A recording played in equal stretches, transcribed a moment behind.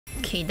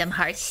Kingdom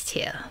Hearts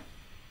 2.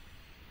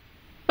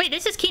 Wait,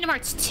 this is Kingdom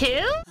Hearts 2?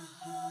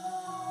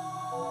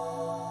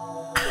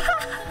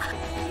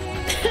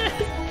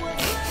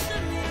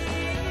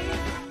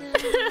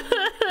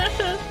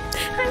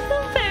 I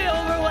feel very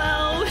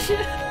overwhelmed.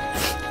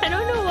 I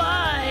don't know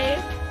why.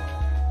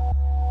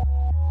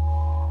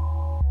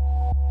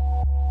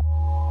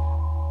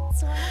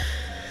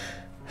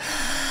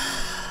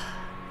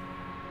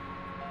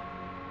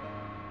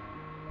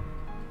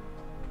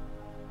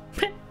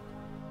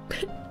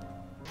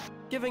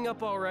 Giving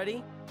up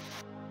already?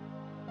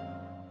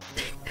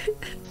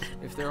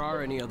 If there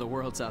are any other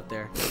worlds out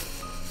there,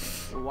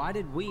 why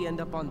did we end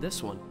up on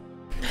this one?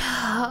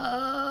 I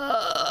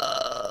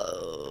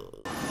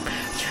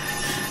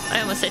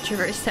almost said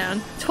Traverse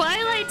Town.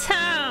 Twilight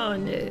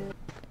Town!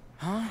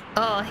 Huh?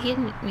 Oh, he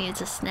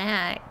needs a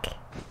snack.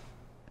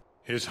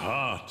 His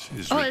heart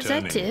is returning.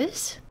 returning. Is that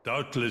Diz?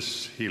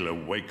 Doubtless he'll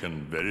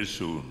awaken very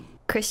soon.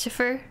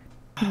 Christopher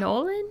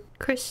Nolan?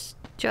 Christopher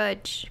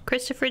Judge?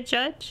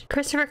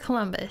 Christopher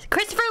Columbus?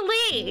 Christopher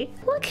Lee!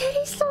 Look at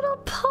his little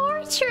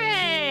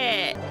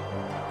portrait!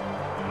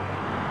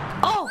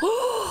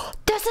 Oh!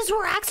 This is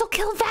where Axel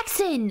killed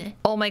Vexen!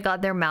 Oh my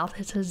god, their mouth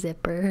is a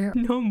zipper.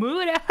 No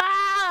mood!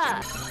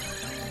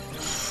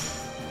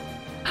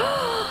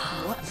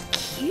 What?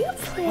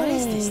 Cupid! What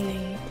is this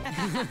thing?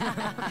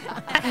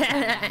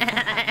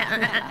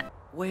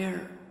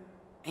 Where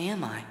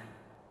am I?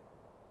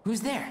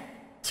 Who's there?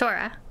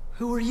 Sora.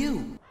 Who are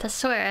you? That's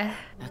Sora.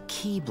 A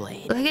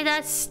keyblade. Look at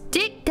that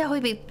stick. That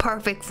would be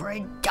perfect for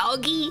a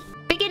doggy.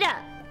 Pick it up.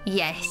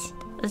 Yes.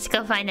 Let's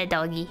go find a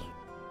doggy.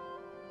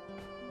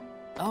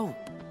 Oh.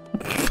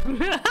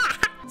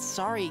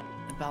 Sorry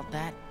about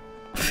that.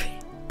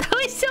 That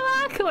was so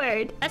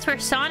awkward. That's where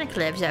Sonic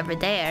lives over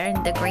there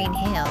in the Green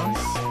Hills.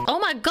 Oh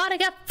my god, I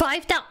got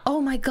 5,000.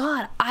 Oh my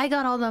god, I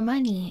got all the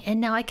money.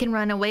 And now I can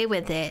run away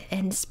with it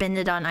and spend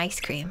it on ice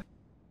cream.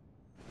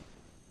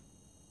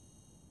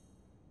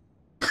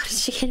 How did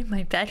she get in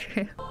my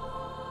bedroom?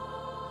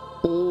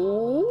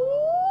 Oh.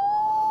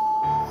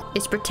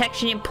 Is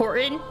protection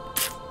important?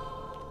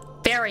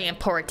 Very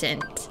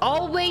important.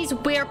 Always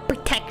wear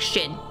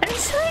protection. I'm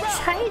so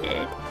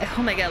excited.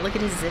 Oh my god, look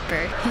at his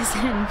zipper. He's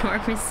an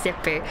enormous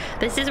zipper.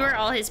 This is where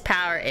all his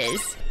power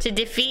is. To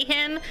defeat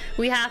him,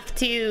 we have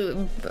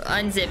to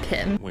unzip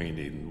him. We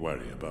needn't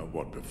worry about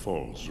what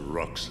befalls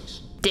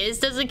Roxas. Diz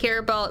doesn't care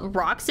about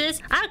Roxas.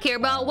 I don't care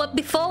about what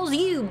befalls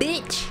you,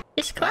 bitch.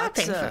 Just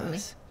clapping for me.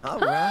 All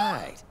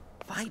right.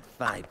 Fight,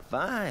 fight,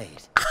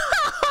 fight.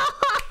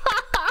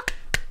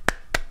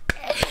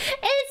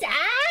 It's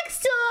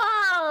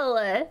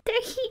Axel!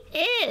 There he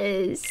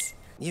is.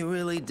 You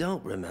really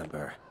don't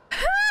remember.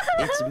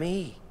 It's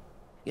me.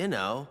 You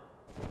know,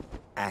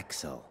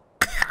 Axel.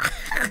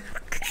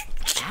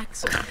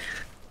 Axel.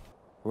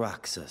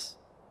 Roxas.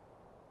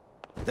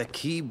 The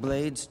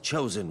Keyblade's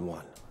chosen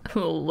one.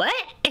 What?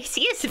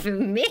 Excuse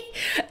me?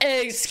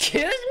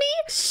 Excuse me?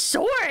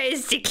 Sora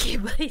is the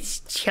Keyblade's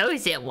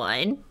chosen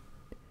one.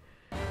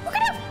 We're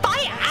gonna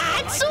fight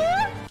Axel?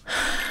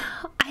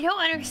 I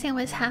don't understand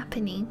what's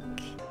happening.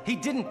 He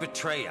didn't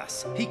betray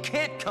us. He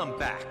can't come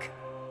back.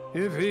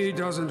 If he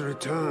doesn't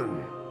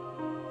return,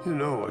 you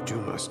know what you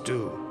must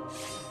do.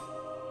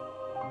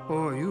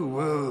 Or you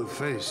will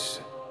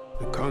face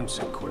the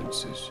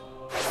consequences.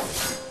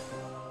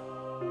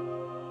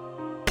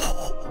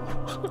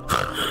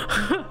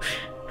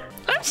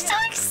 I'm so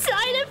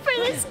excited for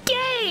this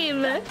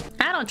game!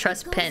 I don't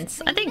trust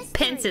Pence. I think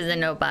Pence is a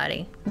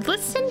nobody.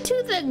 Listen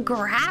to the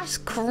grass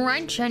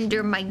crunch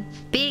under my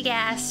big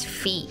ass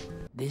feet.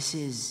 This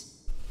is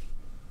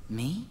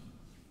me?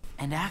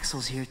 And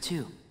Axel's here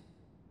too.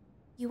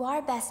 You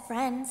are best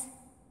friends.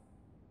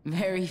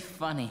 Very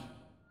funny.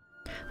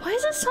 Why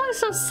is this song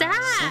so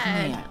sad?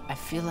 Suddenly, I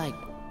feel like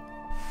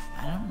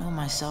I don't know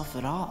myself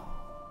at all.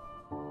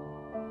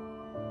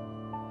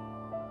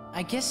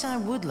 I guess I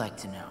would like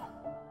to know.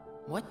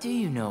 What do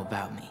you know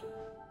about me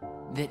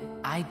that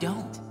I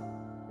don't?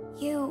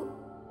 You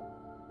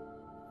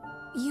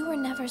were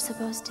never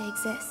supposed to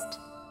exist,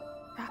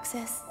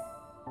 Roxas.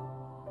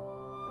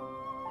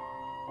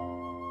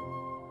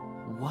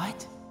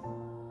 What?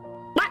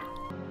 What?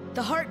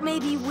 The heart may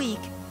be weak,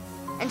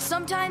 and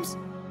sometimes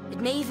it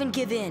may even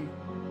give in.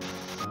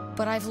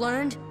 But I've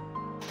learned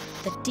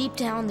that deep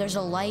down there's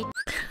a light.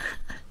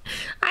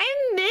 I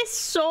miss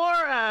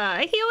Sora.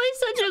 He was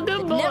such a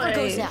good boy. Never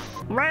goes out.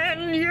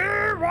 When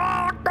you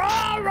walk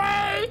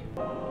away.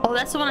 Oh,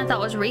 that's the one I thought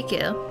was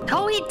Riku.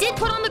 Oh, he did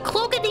put on the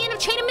cloak at the end of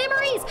Chain of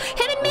Memories.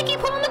 Him and Mickey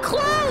put on the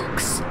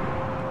cloaks.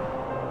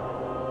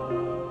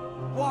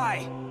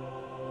 Why?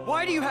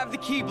 Why do you have the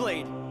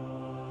Keyblade?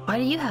 Why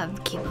do you have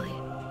the Keyblade?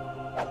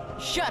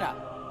 Shut up!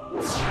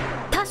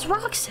 That's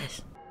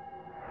Roxas.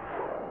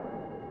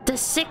 The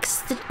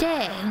 6th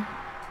day.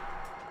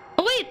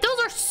 Oh wait, those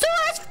are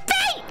Sora's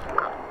feet!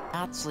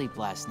 Not sleep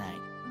last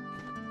night.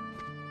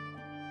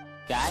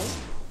 Guys?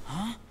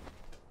 Huh?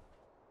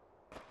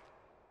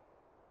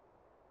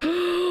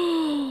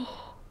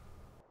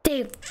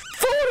 They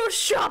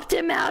photoshopped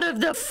him out of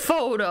the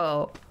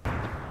photo.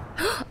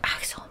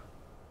 Axel.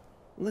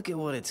 Look at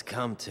what it's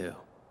come to.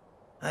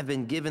 I've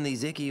been given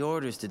these icky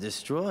orders to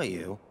destroy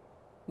you.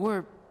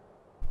 We're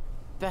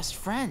best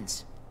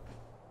friends,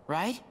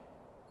 right?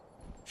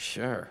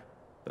 Sure,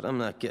 but I'm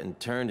not getting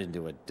turned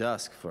into a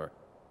dusk for...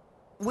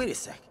 Wait a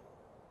sec.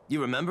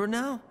 You remember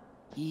now?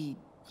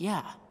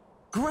 Yeah.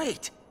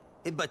 Great!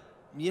 But,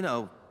 you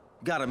know,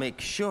 gotta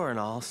make sure and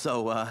all,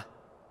 so,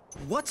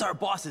 what's our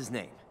boss's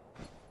name?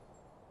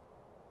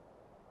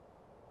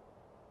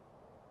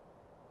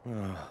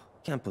 Oh,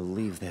 can't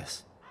believe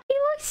this. He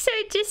looks so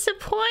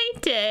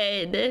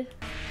disappointed.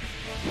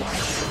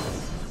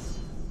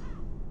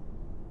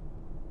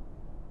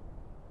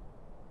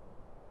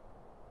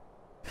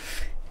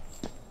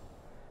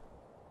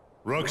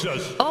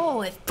 Roxas!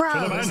 Oh, it froze. To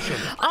the mansion.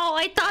 Oh,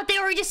 I thought they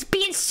were just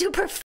being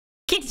super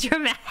f***ing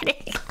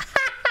dramatic.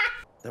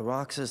 The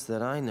Roxas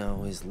that I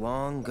know is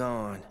long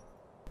gone.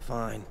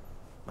 Fine.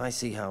 I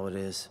see how it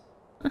is.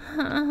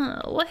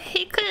 Well,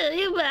 he could,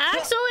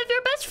 Axel, if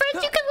you're best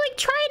friends, you could, like,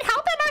 try and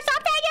help him or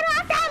something. You don't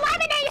have to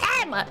eliminate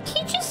him.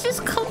 He just is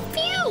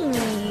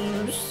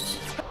confused.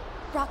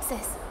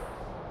 Roxas,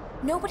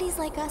 nobodies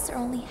like us are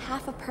only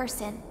half a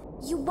person.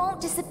 You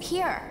won't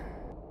disappear.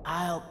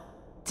 I'll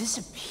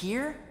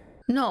disappear?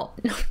 No.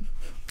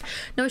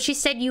 No, she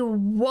said you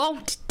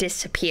won't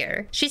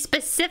disappear. She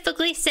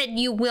specifically said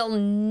you will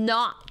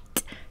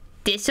not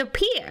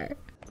disappear.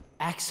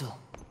 Axel.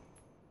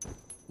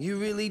 You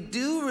really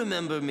do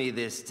remember me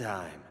this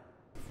time.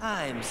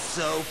 I'm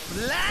so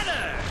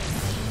flattered!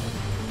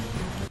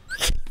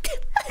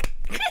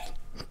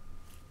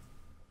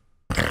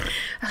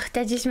 Oh,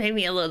 that just made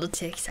me a little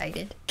too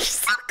excited. He's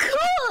so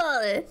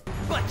cool!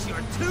 But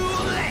you're too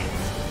late!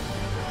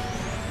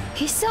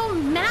 He's so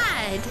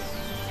mad.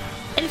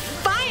 And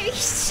fire,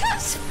 he's so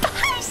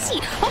spicy!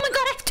 Oh my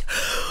god,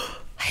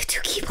 I have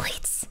two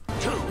keyblades.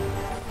 Two!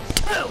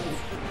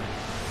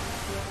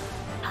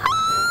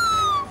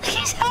 Oh,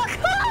 he's so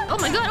cool! Oh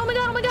my god, oh my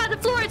god, oh my god, the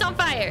floor is on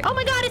fire! Oh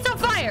my god, it's on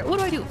fire! What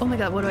do I do? Oh my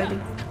god, what do I do?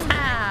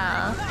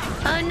 Ow.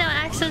 Oh no,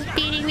 Axel's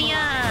beating me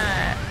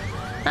up.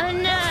 Oh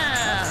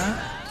no.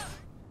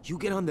 You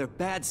get on their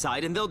bad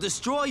side and they'll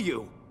destroy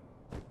you!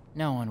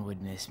 No one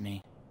would miss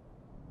me.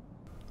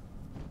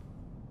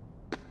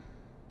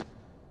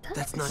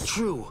 That's not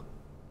true.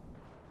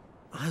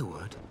 I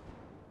would.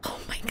 Oh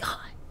my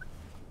god.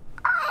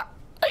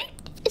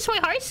 Is my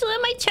heart still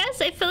in my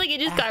chest? I feel like it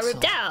just got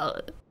ripped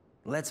out.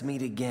 Let's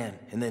meet again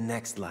in the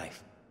next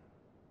life.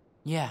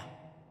 Yeah.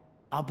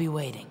 I'll be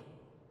waiting.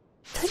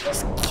 Did I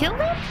just kill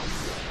him?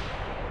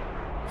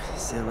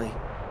 Silly.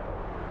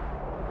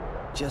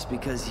 Just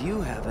because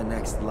you have a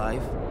next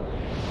life.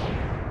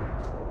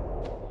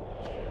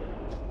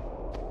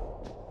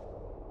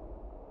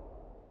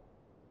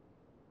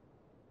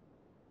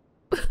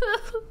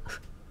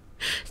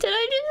 Did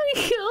I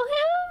just kill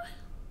him?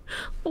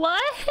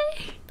 What?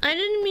 I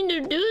didn't mean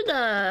to do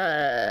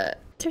that.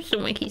 There's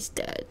no way he's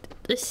dead.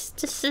 This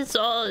is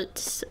all.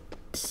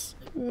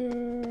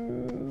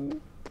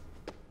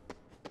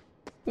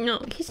 No,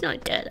 he's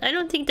not dead. I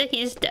don't think that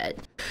he's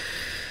dead.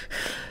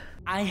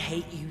 I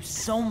hate you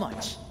so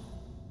much.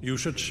 You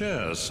should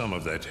share some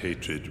of that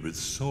hatred with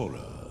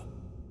SORA.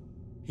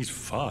 He's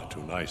far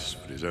too nice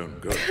for his own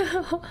good.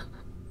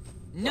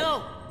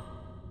 No!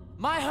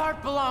 My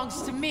heart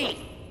belongs to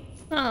me!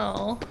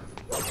 Oh.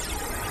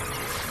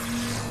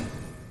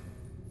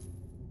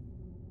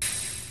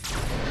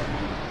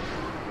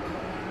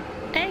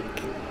 Egg.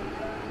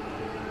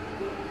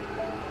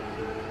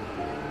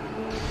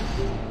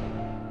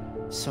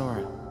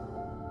 Sora.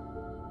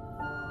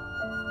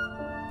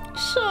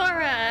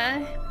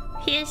 Sora.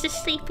 He is a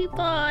sleepy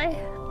boy.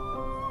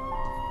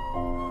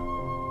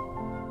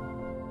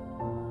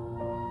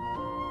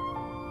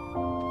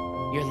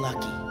 You're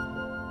lucky.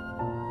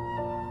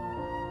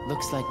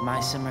 Looks like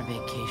my summer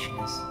vacation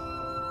is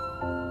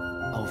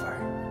over.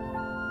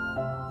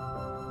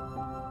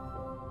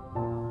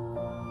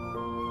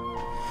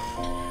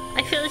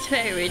 I feel it's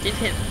very rude of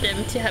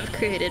them to have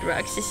created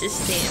Roxas's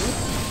name.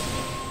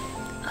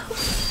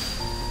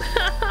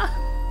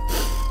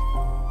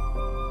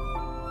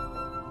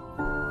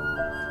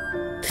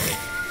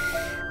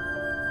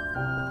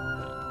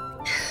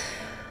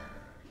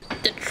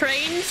 The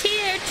train's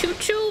here,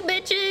 choo-choo,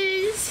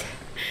 bitches!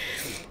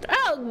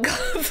 Oh,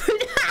 God!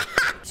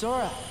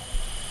 Sora!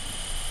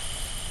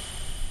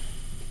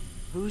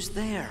 Who's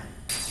there?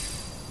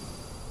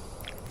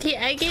 The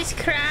egg is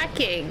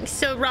cracking,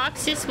 so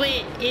Roxas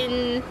went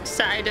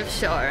inside of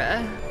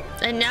Sora.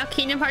 And now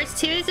Kingdom Hearts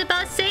 2 is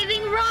about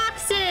saving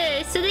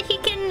Roxas so that he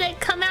can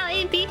come out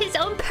and be his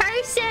own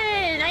person.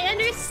 I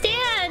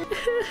understand.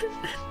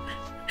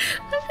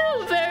 I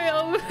feel very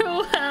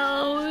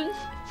overwhelmed.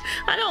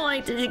 I don't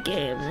like this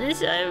game.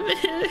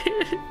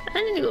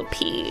 I need to go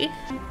pee.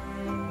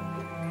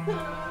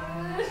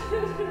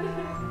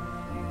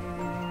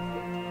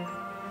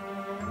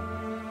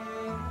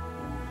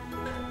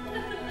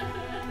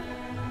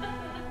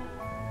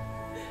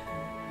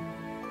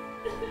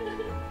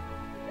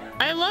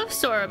 I love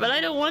Sora, but I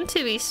don't want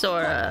to be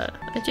Sora.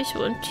 I just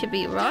want to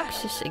be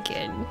Roxas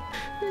again.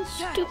 This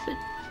stupid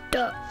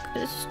duck.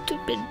 This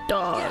stupid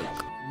dog.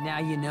 Now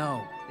you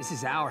know. This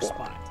is our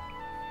spot.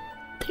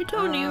 They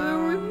don't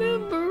even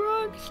remember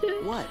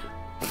Roxas. What?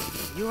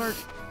 You're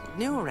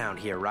new around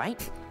here,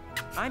 right?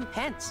 I'm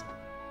Pence.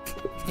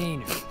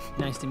 Hayner,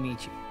 nice to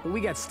meet you. But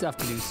we got stuff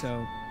to do,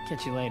 so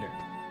catch you later.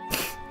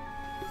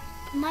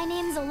 My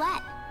name's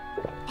Alette.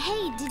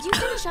 Hey, did you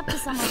finish up the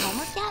summer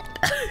homework yet?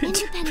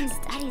 Independent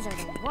studies are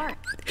the worst.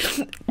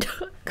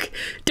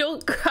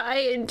 Don't cry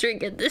and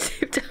drink at the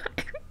same time.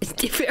 It's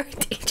very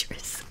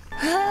dangerous.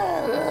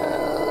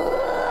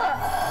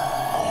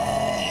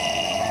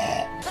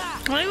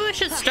 Maybe we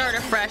should start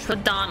afresh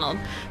with Donald.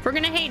 If we're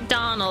gonna hate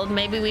Donald,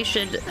 maybe we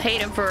should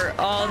hate him for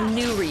all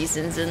new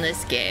reasons in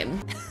this game.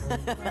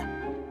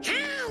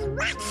 Hey,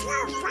 what's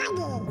so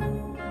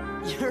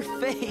funny? Your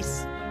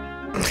face.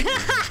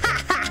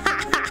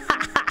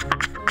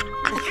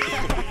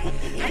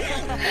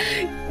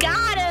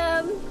 Got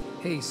him!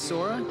 Hey,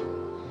 Sora?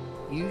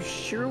 You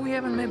sure we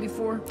haven't met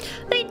before?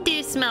 They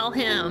do smell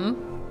him.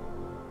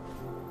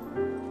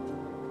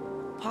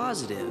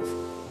 Positive.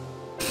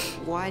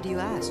 Why do you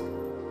ask?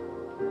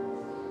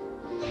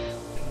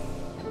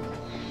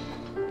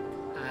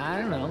 I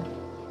don't know.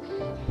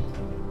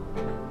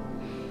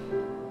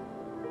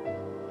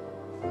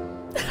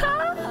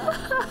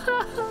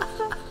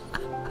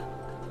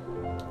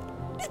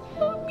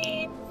 So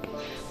mean.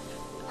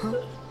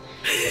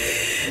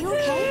 You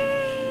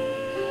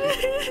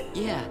okay?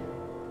 Yeah.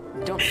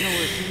 Don't know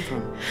where it came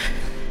from.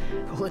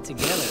 Pull it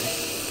together.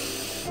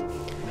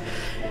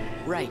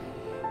 Right.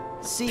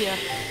 See ya.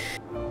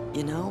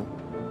 You know?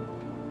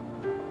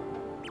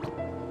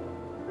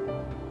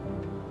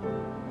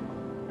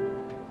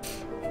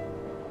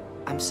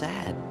 I'm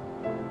sad.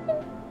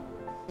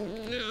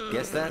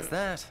 Guess that's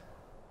that.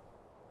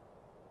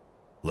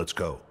 Let's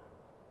go.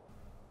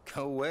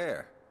 Go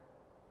where?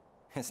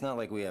 It's not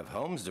like we have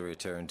homes to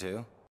return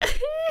to.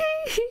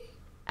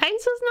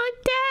 Ice was not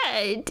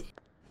dead.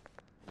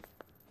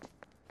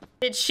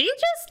 Did she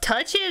just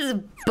touch his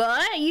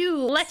butt? You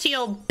letchy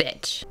old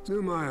bitch.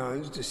 Do my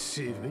eyes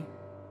deceive me?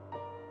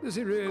 Does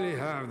he really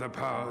have the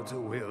power to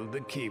wield the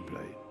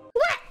Keyblade?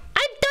 What?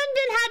 I've done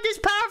had this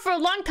power for a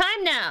long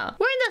time now.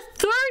 We're in the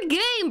 3rd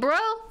game, bro.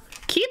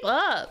 Keep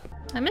up.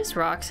 I miss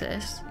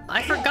Roxas.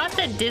 I forgot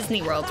that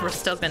Disney Worlds were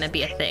still gonna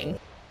be a thing.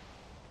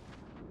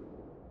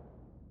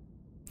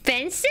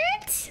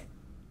 Vincent?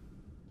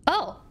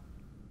 Oh.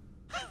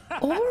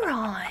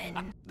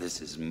 Oron.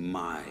 This is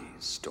my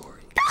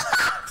story.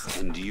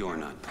 And you're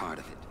not part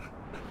of it.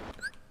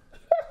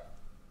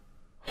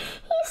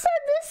 He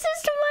said this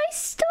is my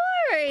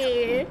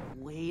story.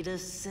 Wait a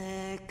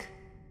sec.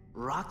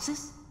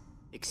 Roxas?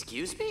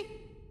 Excuse me?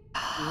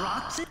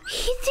 Roxas?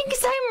 He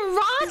thinks I'm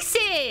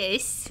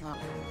Roxas.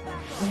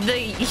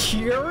 The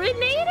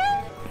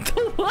urinator?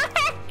 What?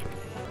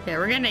 Yeah,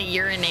 we're gonna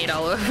urinate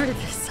all over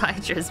this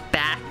Hydra's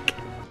back.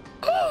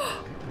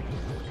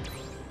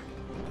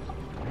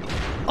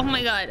 Oh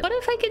my god. What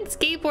if I can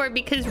skateboard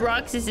because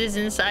Roxas is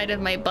inside of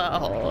my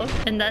butthole?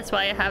 And that's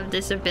why I have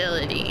this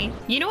ability.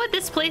 You know what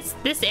this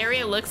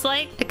area looks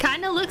like? It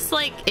kind of looks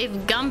like if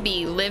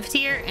Gumby lived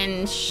here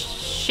and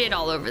shit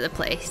all over the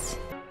place.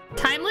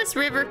 Timeless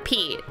River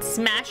Pete.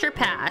 Smash or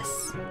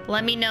pass?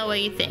 Let me know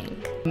what you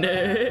think.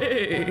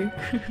 No.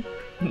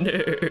 No.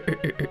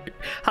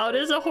 How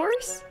does a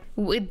horse?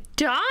 With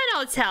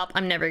Donald's help.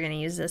 I'm never gonna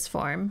use this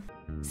form.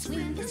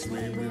 Swing this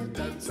way, we'll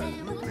dance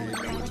and we'll play.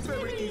 It's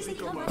very easy,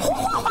 come on.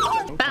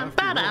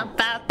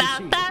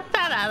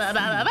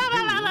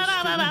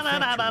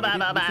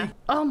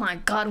 Oh my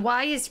god,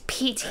 why is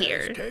Pete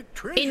here?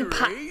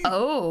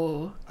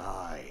 Oh.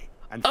 Aye.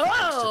 And thanks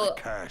to the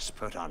curse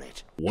put on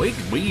it. Wake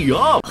me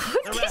up!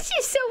 This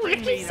is so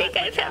weirdly sick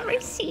I've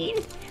ever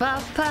seen.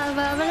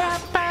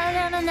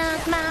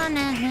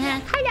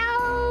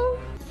 Hello!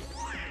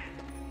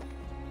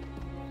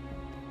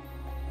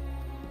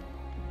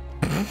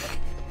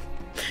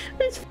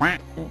 This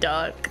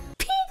duck.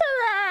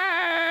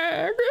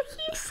 Piglet!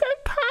 He's so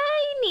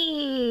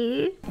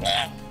tiny!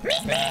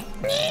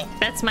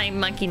 That's my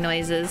monkey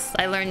noises.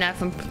 I learned that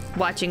from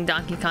watching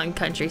Donkey Kong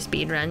Country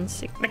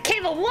speedruns. The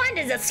Cave of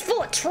Wonders is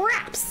full of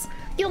traps!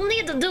 You'll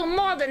need to do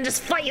more than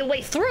just fight your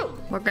way through!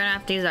 We're gonna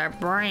have to use our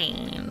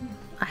brain.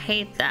 I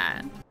hate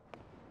that.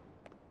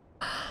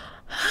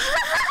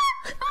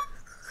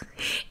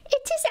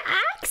 It is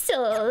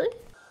Axel!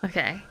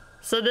 Okay,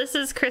 so this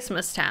is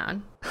Christmas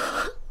Town.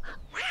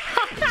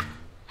 I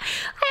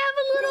have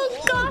a little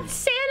goth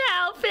Santa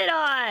outfit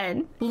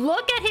on.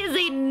 Look at his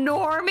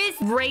enormous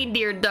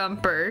reindeer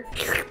dumper.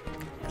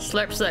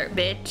 Slurp slurp,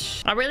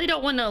 bitch. I really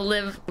don't want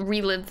to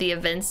relive the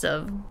events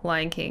of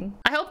Lion King.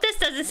 I hope this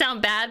doesn't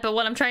sound bad, but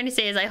what I'm trying to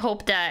say is I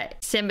hope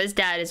that Simba's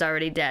dad is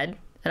already dead.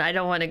 And I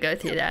don't want to go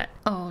through that.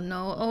 Oh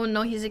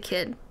no, he's a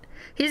kid.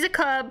 He's a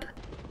cub.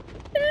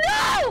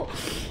 No!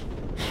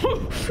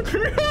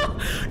 No!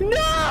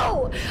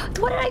 No!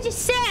 What did I just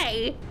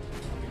say?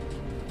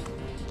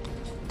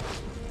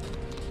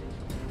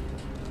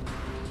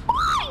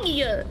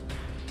 Why?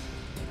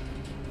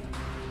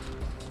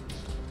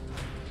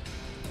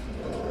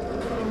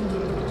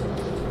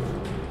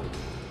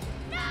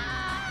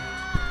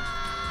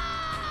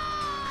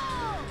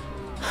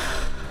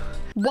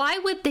 Why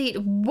would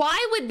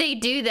they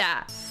do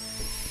that?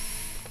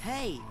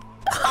 Hey,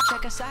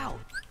 check us out.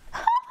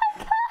 Oh my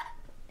god.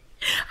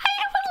 I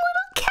have a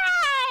little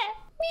cat.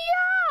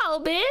 Meow,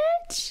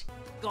 bitch.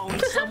 Going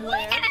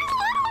somewhere. Look at his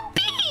little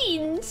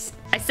beans.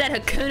 I said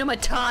Hakuna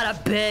Matata,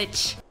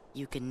 bitch.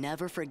 You can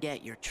never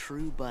forget your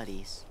true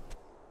buddies.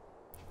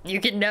 You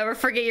can never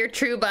forget your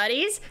true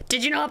buddies?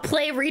 Did you not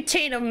play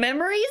Rechain of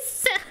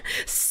Memories,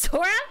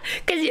 Sora?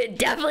 Because you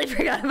definitely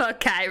forgot about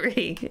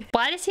Kyrie.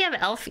 Why does he have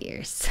elf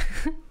ears?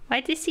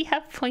 Why does he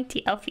have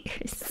pointy elf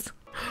ears?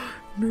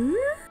 I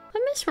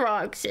miss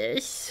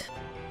Roxas.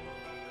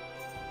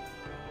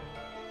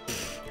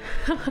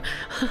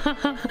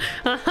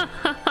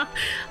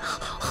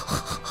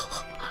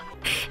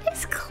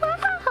 It's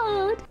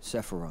Cloud.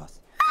 Sephiroth.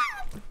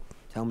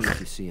 Tell me if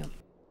you see him.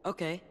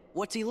 Okay,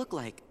 what's he look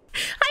like?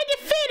 I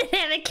defeated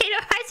him in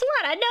Kingdom Hearts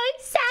 1. I know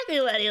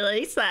exactly what he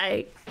looks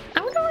like.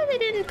 I wonder why they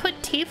didn't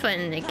put Tifa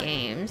in the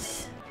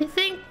games. You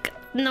think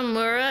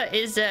Nomura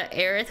is a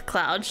Aerith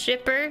Cloud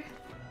shipper?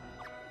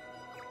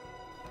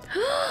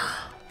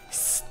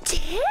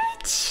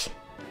 Stitch?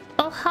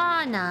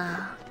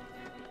 Ohana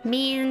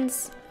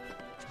means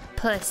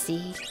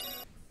pussy.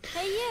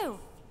 Hey, you.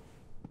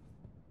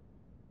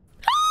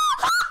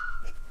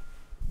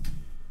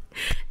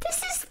 This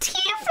is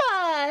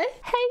Tifa.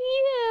 Hey,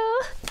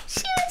 you.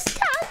 She was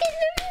talking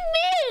to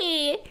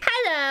me.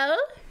 Hello.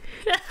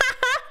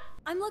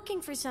 I'm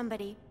looking for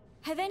somebody.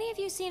 Have any of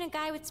you seen a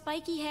guy with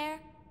spiky hair?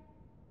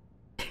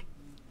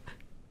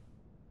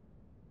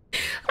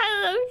 I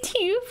love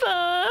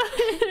Tifa.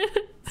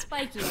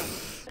 Spiky.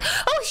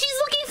 Oh, she's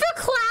looking for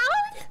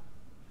Cloud?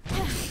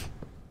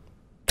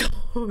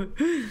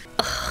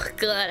 Oh,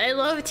 God. I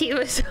love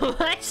Tifa so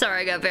much.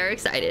 Sorry, I got very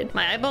excited.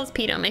 My eyeballs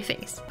peed on my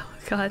face. Oh,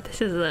 God.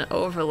 This is an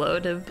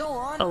overload of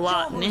a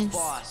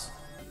lotness.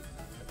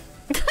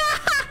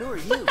 Who are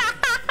you?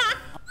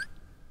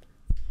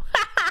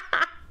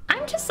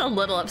 I'm just a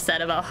little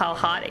upset about how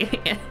hot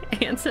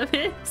Ansem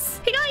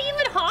is. He got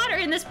even hotter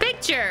in this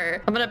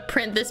picture. I'm gonna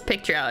print this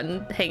picture out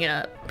and hang it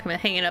up. I'm gonna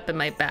hang it up in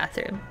my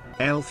bathroom.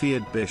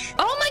 Elfiad Bish.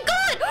 Oh my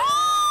god!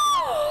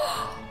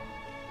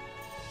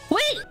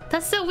 Wait,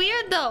 that's so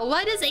weird though.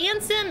 Why does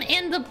Ansem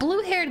and the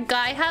blue-haired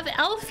guy have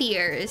elf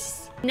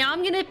ears? Now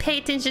I'm gonna pay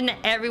attention to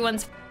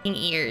everyone's f***ing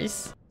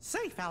ears.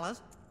 Say,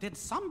 fellas, did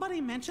somebody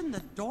mention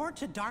the door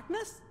to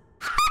darkness?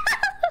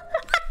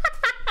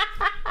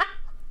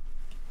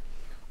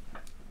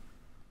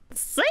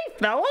 Say,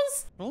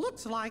 fellas.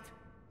 Looks like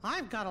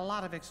I've got a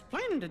lot of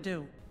explaining to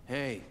do.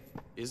 Hey,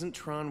 isn't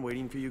Tron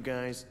waiting for you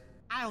guys?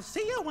 I'll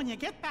see you when you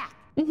get back.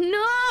 No!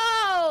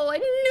 No!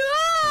 No!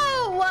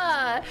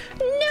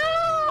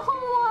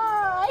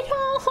 I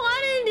don't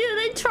want to do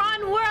the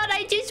Tron world.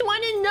 I just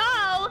want to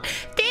know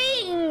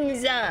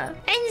things and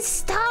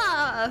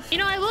stuff. You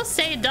know, I will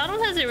say,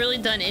 Donald hasn't really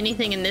done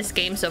anything in this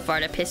game so far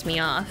to piss me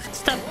off.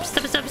 Stop. Oh my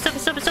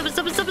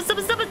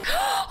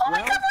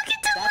god, look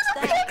at that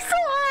little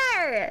pixel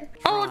art!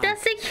 Oh,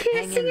 that's the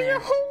cutest thing in the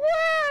whole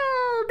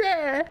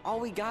world! All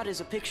we got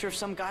is a picture of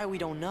some guy we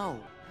don't know.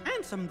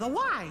 Ansem the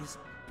Wise.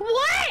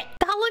 What?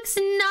 That looks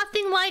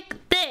nothing like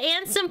the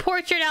Ansem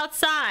portrait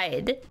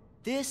outside.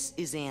 This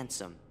is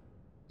Ansem.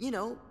 You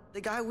know,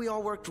 the guy we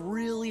all worked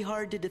really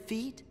hard to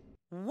defeat.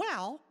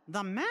 Well,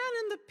 the man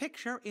in the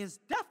picture is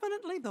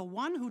definitely the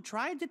one who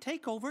tried to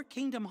take over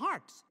Kingdom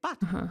Hearts. But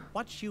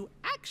what you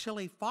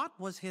actually fought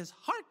was his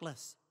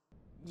Heartless.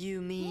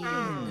 You mean...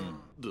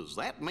 Does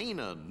that mean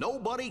a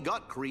nobody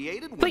got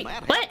created when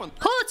that happened?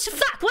 Holy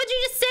fuck, what'd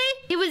you just say?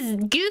 It was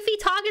Goofy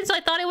talking, so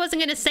I thought I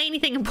wasn't gonna say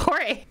anything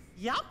important.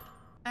 Yup.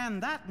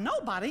 And that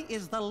nobody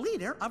is the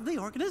leader of the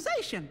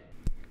organization.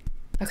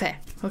 Okay.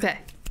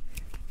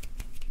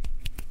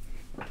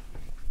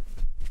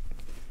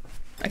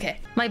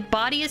 My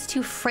body is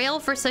too frail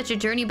for such a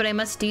journey, but I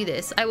must do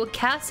this. I will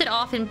cast it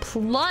off and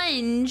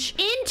plunge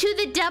into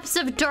the depths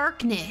of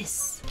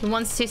darkness. He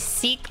wants to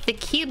seek the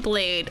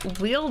Keyblade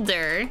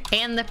wielder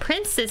and the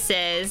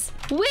princesses,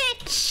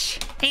 which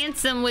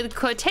Ansem with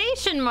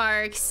quotation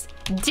marks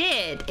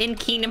did in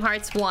Kingdom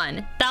Hearts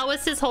 1. That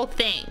was his whole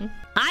thing.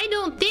 I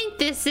don't think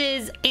this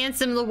is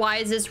Ansem the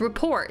Wise's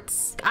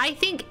reports. I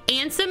think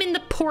Ansem in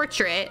the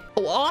portrait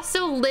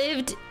also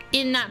lived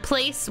in that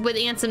place with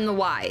Ansem the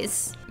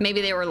Wise. Maybe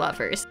they were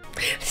lovers.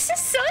 This is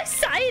so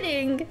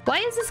exciting. Why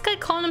is this guy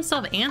calling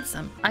himself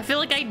Ansem? I feel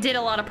like I did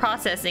a lot of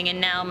processing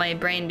and now my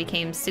brain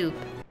became soup.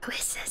 Who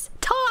is this?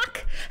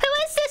 Talk! Who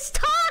is this?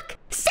 Talk!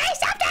 Say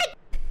something!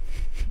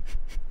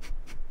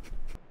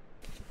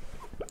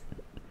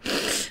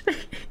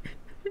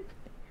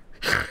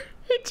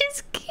 He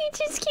just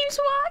keeps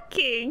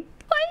walking.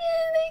 Why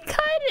didn't they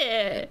cut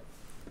it?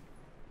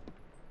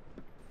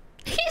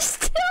 He's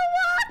still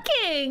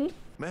walking.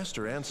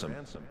 Master Ansem,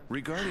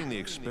 regarding the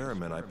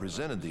experiment I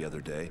presented the other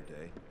day,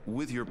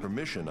 with your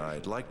permission,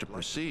 I'd like to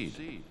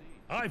proceed.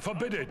 I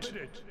forbid it.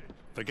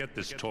 Forget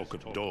this talk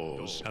of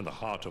doors and the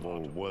heart of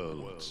all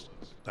worlds.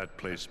 That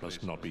place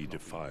must not be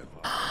defiled.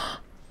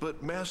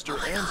 But Master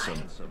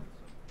Ansem,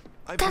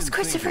 that's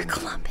Christopher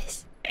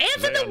Columbus.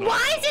 Ansem the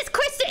Wise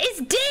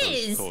is dead.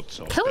 is...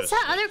 Who was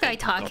that other guy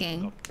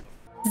talking?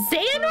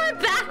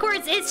 Xehanort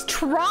backwards is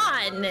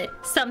Tron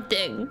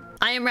something.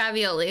 I am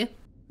Ravioli.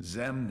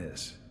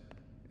 Xemnas.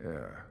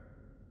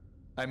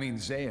 I mean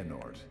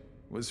Xehanort.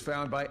 Was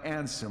found by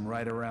Ansem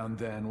right around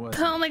then,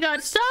 wasn't Oh my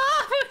god, stop!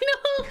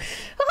 No!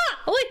 Ah,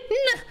 wait,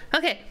 no.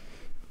 Okay.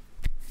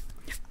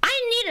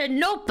 I need a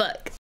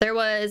notebook. There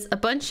was a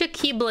bunch of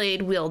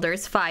Keyblade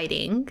wielders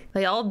fighting.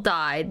 They all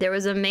died. There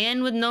was a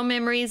man with no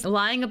memories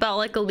lying about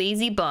like a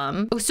lazy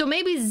bum. So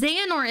maybe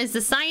Xehanort is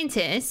the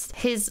scientist.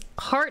 His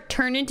heart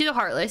turned into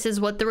heartless is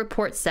what the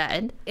report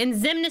said. And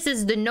Xemnas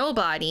is the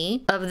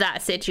nobody of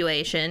that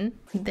situation.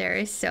 There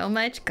is so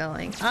much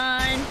going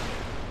on.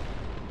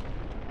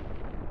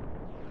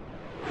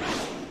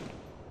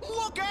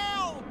 Look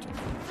out!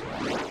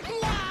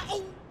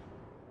 Wow!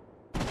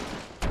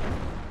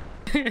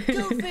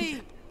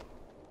 Goofy!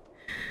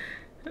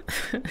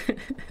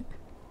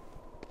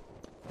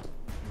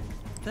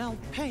 They'll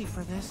pay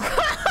for this.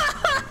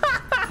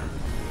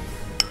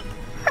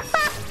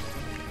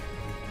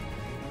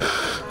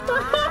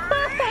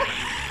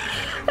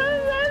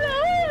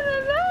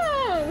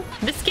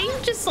 This game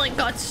just like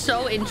got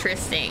so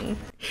interesting.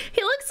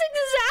 He looks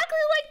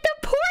exactly like the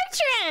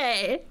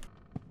portrait.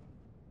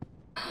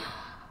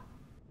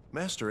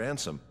 Master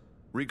Ansem,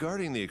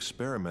 regarding the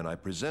experiment I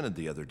presented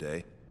the other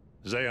day...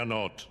 They are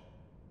not.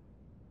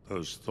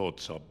 Those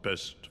thoughts are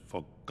best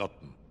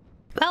forgotten.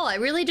 Well, I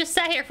really just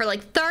sat here for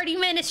like 30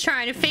 minutes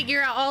trying to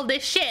figure out all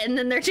this shit, and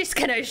then they're just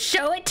gonna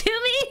show it to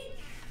me?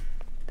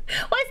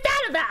 What's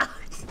that about?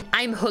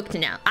 I'm hooked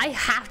now. I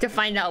have to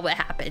find out what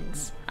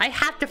happens. I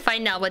have to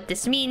find out what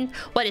this means,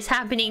 what is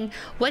happening,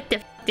 what the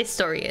f this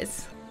story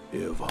is.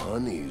 If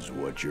honey's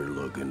what you're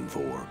looking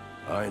for,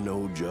 I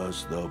know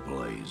just the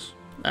place.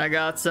 I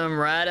got some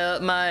right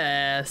up my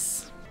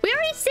ass. We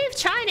already saved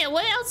China.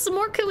 What else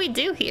more could we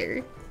do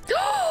here?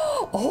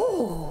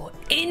 Oh,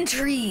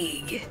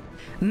 intrigue,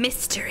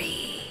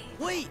 mystery.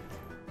 Wait.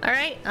 All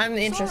right, I'm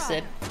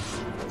interested.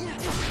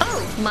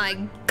 Oh my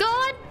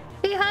god,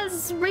 he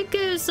has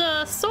Riku's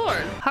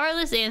sword.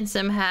 Heartless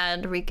Ansem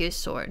had Riku's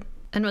sword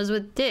and was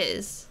with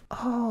Diz.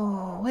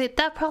 Oh, wait,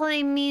 that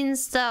probably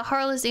means that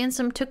Heartless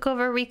Ansem took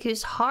over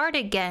Riku's heart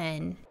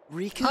again.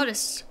 Riku? Oh,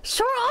 this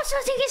Sora also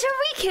thinks it's a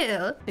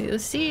Riku. You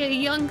see, a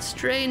young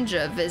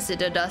stranger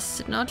visited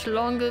us not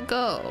long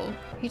ago.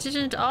 He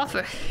didn't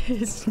offer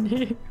his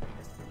name.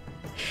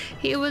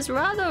 He was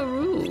rather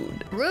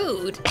rude.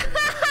 Rude?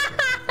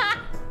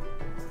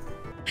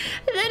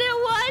 Then it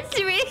was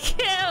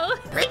Riku.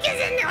 Riku's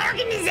in the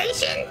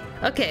organization.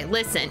 Okay,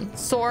 listen.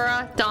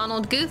 Sora,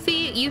 Donald,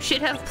 Goofy, you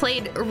should have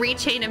played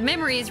Rechain of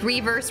Memories,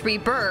 Reverse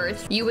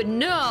Rebirth. You would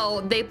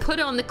know they put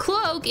on the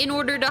cloak in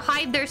order to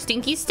hide their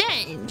stinky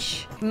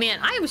stench. Man,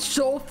 I am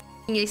so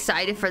f***ing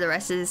excited for the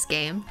rest of this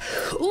game.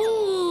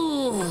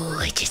 Ooh,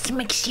 it just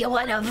makes you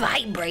want to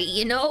vibrate,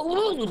 you know?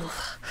 Ooh.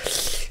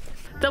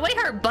 The way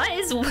her butt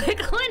is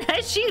wiggling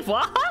as she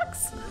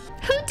walks?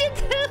 Who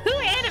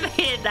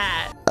animated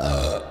that?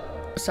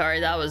 Sorry,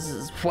 that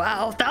was,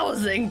 wow, that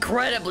was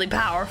incredibly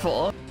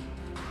powerful.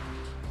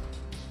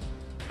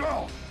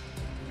 Oh.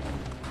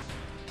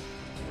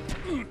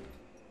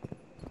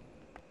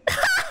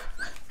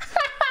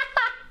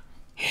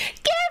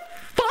 Get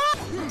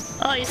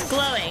fucked! Oh, he's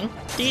glowing.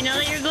 Do you know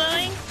that you're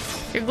glowing?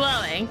 You're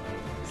glowing.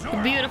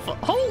 You're beautiful.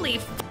 Holy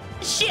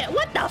shit,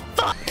 what the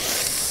fuck?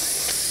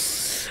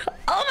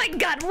 Oh my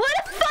god, what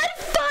a fun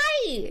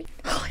fight!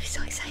 Oh, I'm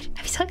so excited.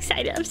 I'm so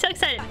excited. I'm so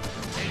excited.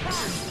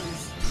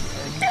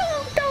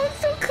 Oh, that was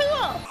so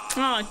cool.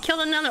 Oh, I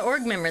killed another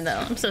org member though.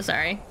 I'm so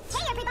sorry.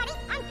 Hey everybody,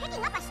 I'm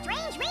picking up a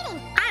strange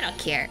reading. I don't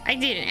care. I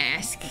didn't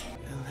ask.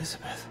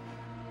 Elizabeth,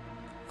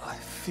 I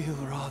feel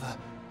rather...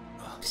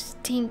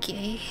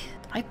 Stinky.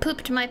 I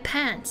pooped my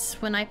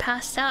pants when I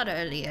passed out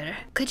earlier.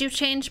 Could you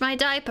change my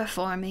diaper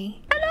for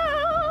me?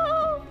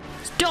 Hello?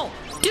 Don't!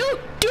 Dude!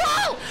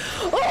 Don't!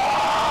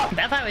 Oh!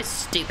 That thought was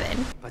stupid.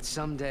 But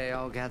someday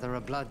I'll gather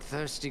a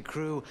bloodthirsty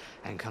crew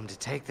and come to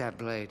take that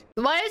blade.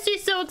 Why is he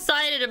so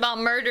excited about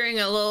murdering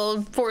a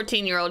little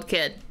 14-year-old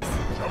kid?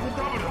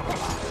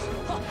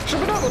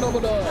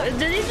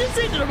 Did he just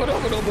say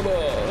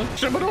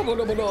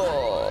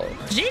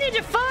Gina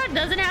Jafar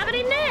doesn't have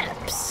any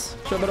nips.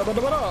 That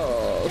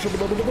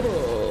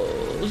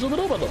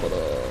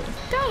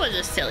was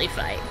a silly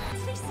fight.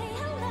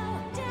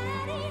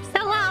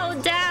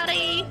 Hello,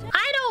 Daddy.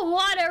 I don't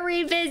want to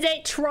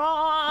revisit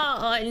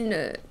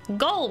Tron.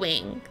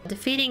 Gullwing.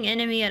 Defeating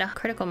enemy at a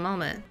critical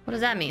moment. What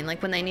does that mean?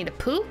 Like when they need to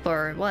poop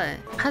or what?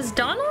 Has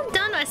Donald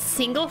done a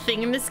single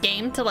thing in this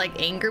game to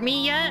like anger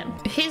me yet?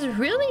 He's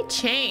really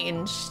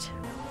changed.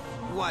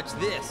 Watch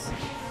this.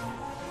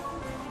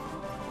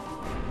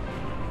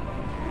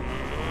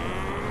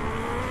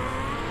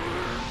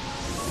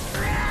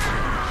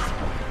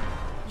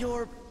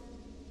 You're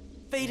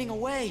fading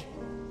away.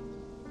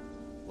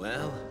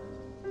 Well,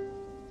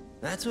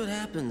 that's what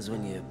happens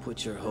when you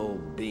put your whole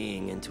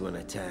being into an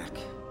attack.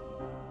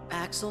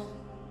 Axel,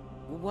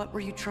 what were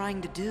you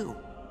trying to do?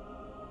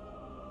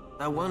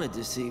 I wanted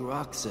to see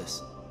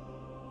Roxas.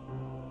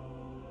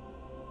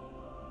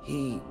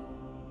 He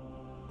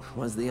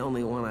was the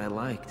only one I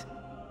liked.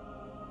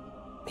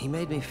 He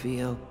made me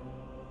feel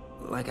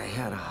like I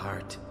had a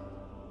heart.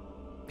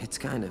 It's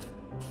kind of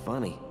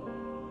funny.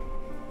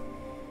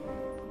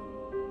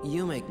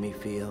 You make me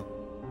feel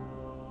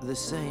the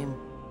same.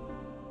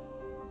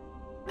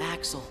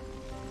 Axel.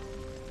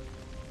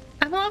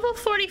 I'm level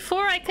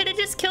 44. I could have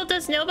just killed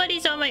those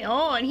nobodies on my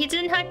own. He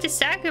didn't have to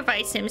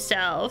sacrifice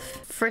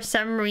himself. For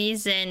some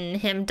reason,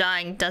 him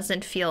dying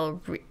doesn't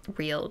feel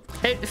real.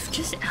 It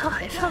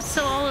felt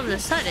so all of a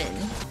sudden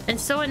and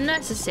so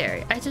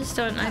unnecessary. I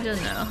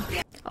don't know.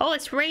 Oh,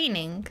 it's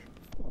raining.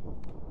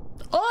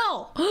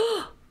 Oh!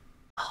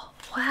 Oh,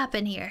 what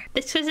happened here?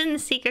 This was in the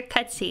secret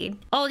cutscene.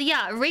 Oh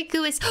yeah,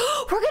 Riku is.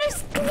 We're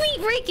gonna meet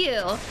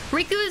Riku.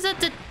 Riku is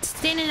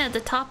standing at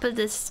the top of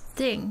this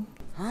thing.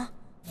 Huh?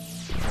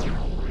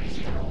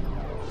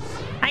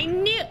 I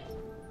knew.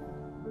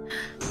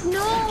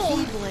 No.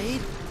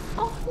 Keyblade.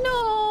 Oh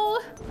no.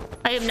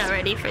 I am not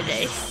ready for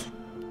this.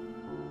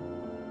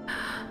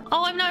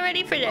 Oh, I'm not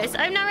ready for this.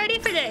 I'm not ready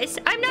for this.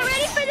 I'm not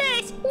ready for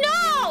this.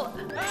 No.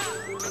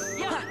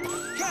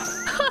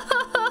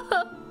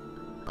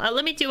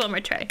 Let me do one more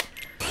try.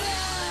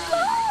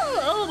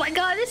 Oh my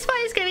god, this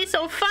fight is gonna be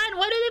so fun.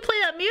 Why do they play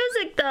that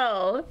music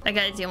though? I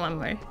gotta do one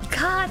more.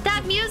 God,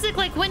 that music,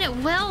 like when it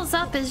wells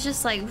up, is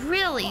just like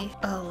really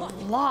a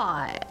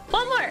lot.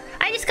 One more.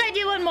 I just gotta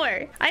do one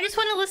more. I just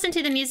want to listen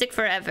to the music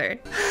forever.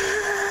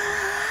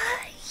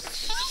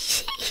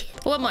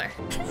 One more.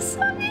 This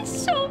song is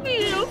so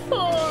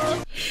beautiful.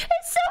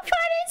 It's so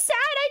fun and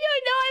sad. I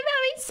don't know. I'm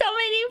having so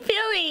many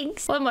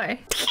feelings. One more.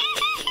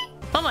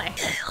 One more.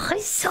 I'm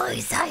so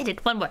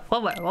excited. One more.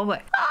 One more. One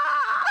more. Ah!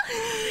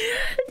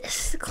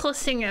 This is the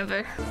coolest thing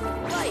ever.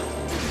 Right.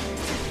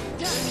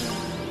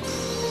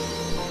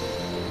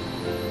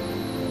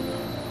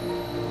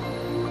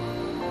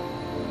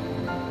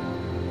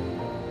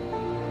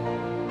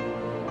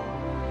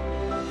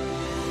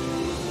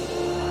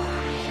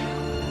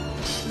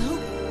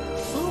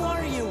 Who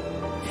are you?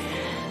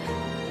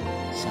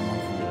 Someone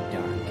from the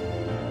dark.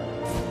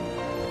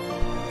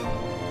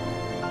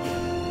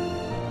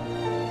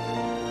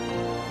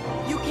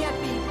 You can't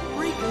be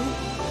Riku.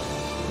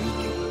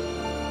 Riku.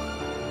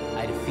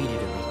 I defeated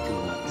a Riku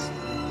once.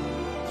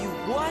 You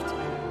what?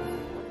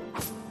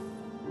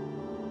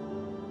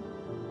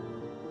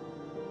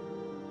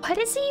 Why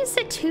does he use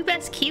the two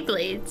best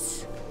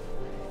Keyblades?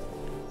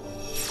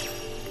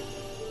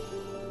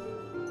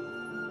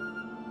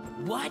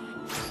 What?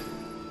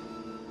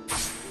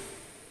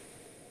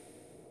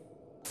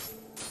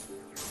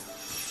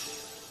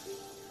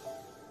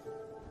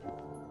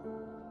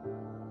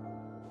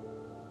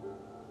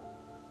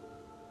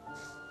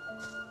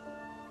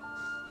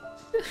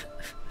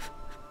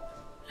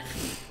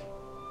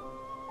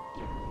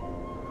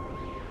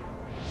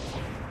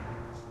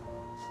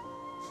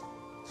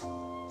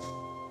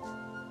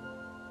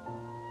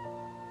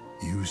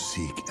 You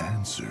seek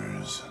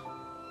answers.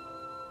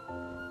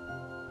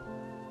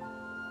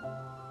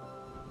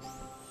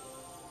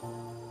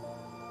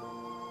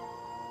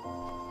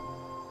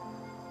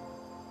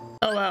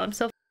 Oh wow, I'm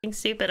so f***ing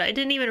stupid. I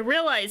didn't even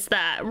realize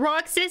that.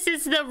 Roxas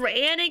is the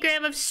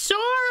anagram of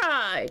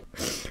SORA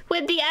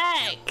with the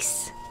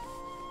X.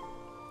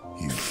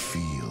 You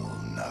feel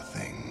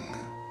nothing.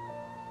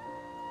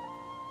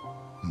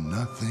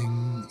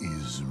 Nothing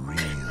is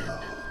real.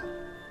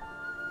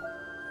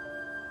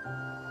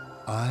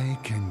 I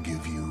can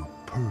give you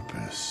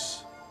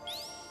purpose.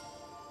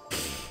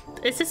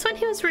 Is this when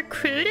he was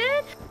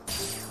recruited?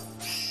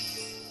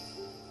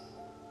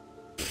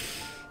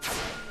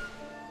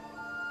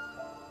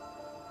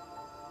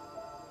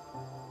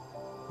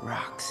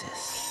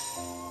 Roxas.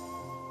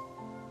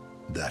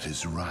 That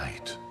is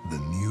right. The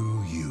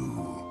new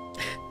you.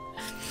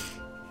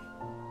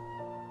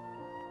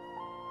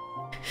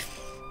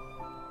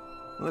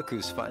 Look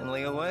who's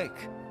finally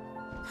awake.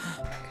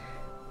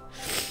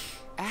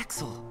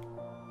 Axel.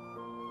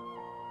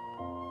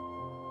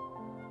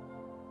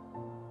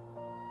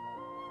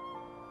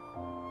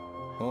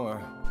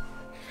 Or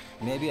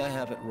maybe I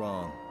have it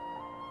wrong.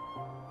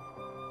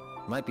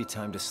 Might be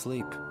time to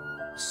sleep.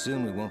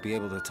 Soon we won't be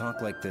able to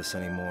talk like this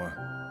anymore.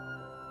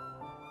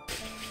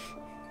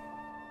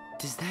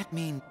 Does that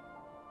mean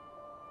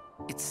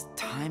it's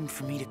time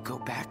for me to go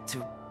back to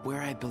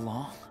where I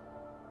belong?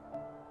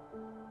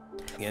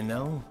 You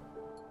know,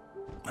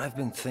 I've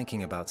been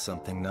thinking about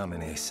something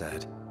Namine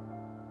said.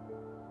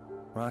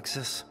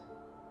 Roxas,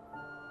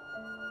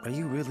 are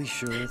you really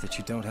sure that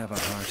you don't have a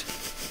heart?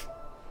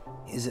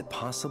 Is it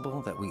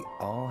possible that we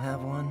all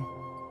have one?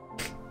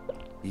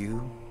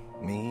 You,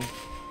 me,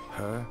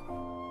 her?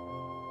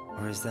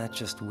 Or is that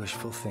just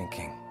wishful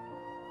thinking?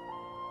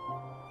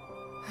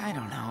 I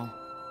don't know.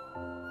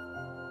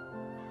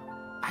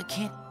 I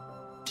can't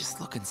just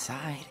look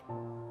inside.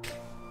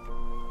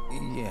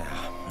 Yeah,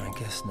 I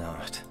guess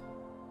not.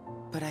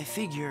 But I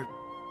figure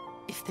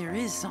if there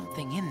is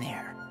something in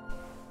there,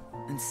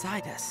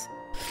 inside us,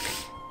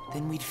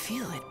 then we'd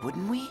feel it,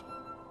 wouldn't we?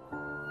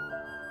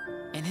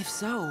 And if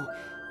so...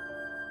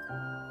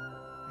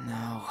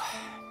 No,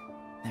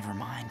 never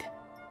mind.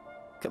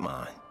 Come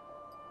on.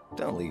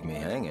 Don't leave me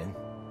hanging.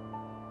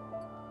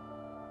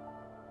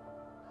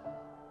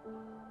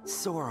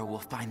 Sora will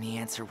find the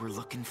answer we're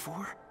looking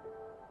for.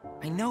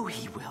 I know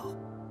he will.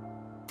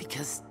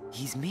 Because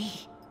he's me.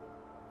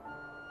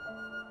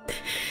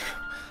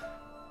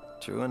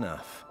 True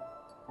enough.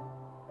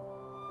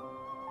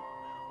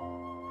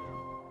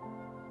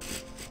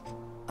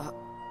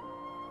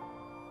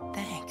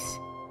 Thanks.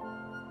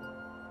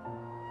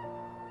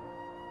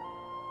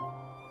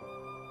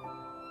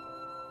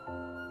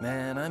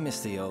 Man, I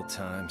miss the old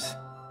times.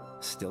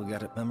 Still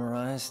got it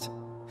memorized?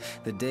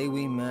 The day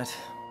we met,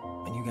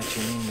 when you got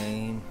your new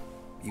name,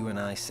 you and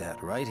I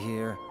sat right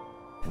here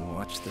and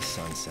watched the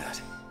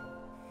sunset.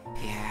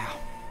 Yeah.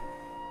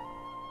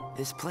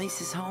 This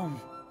place is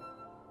home.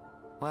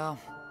 Well,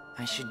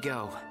 I should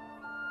go.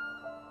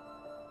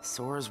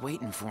 Sora's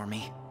waiting for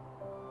me.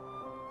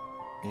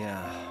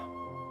 Yeah,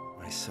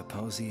 I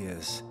suppose he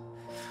is.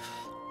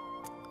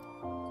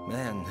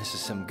 Man, this is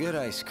some good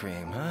ice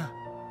cream, huh?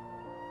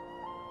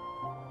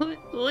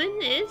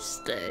 When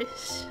is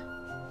this?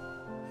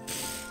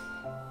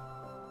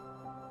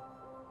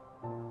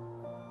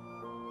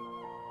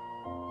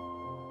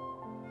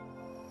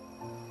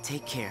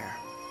 Take care.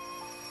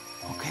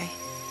 Okay?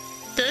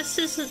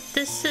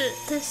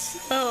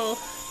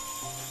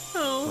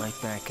 Oh.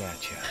 Right back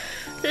at you.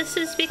 This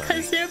is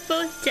because they're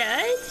both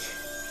dead?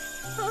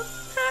 Oh,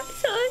 I'm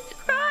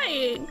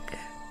crying.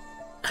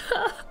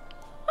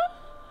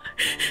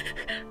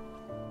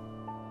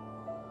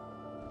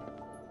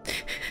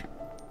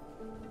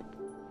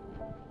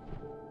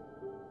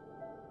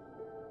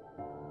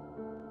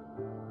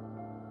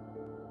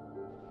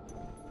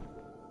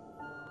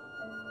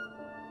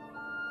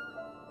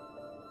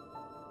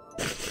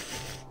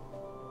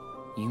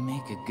 You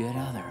make a good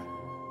other.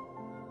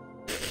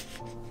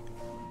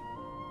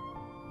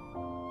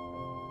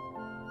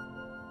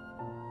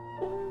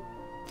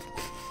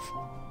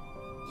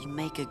 You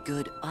make a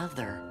good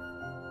other.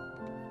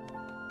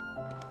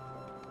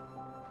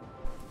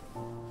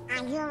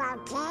 Are you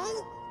okay?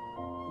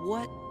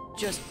 What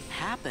just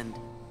happened?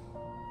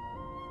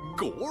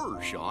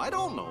 Gosh, I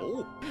don't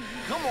know.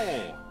 Come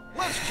on,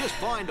 let's just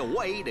find a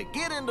way to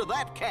get into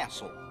that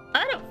castle.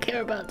 I don't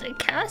care about the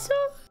castle.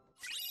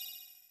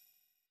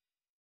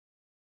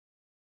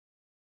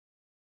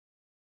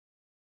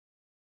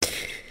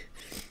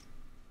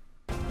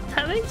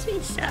 That makes me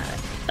sad.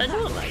 I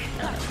don't like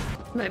that.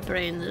 My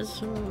brain has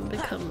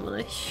become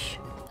mush.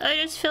 I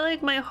just feel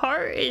like my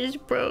heart is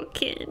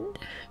broken.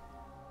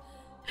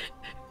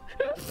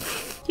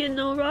 You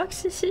know,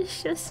 Roxas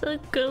is just a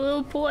good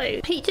little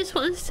boy. He just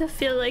wants to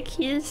feel like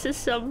he is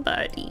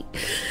somebody.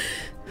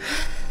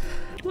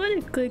 What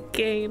a good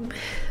game.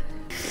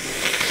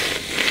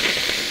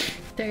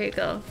 There you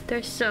go.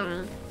 There's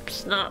some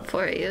snot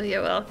for you.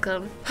 You're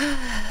welcome.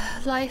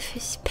 Life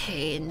is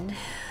pain.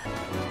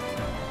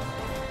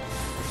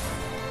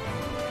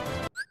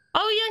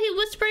 Oh yeah, he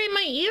whispered in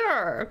my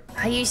ear.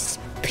 I use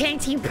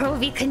Pantene Pro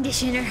V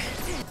conditioner.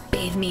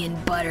 Bathe me in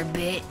butter,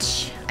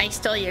 bitch. I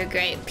stole your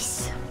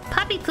grapes.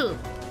 Puppy poop.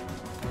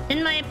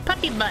 In my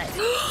puppy butt.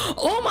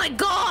 Oh my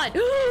god!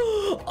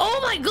 Oh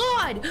my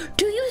god!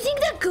 Do you think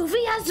that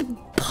Goofy has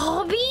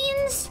paw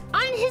beans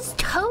on his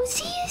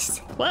toesies?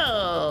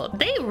 Whoa,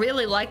 they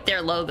really like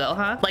their logo,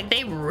 huh? Like,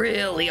 they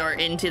really are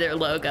into their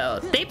logo.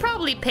 They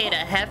probably paid a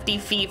hefty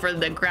fee for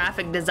the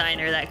graphic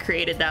designer that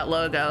created that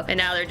logo. And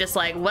now they're just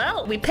like,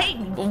 well, we paid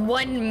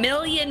 1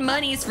 million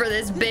monies for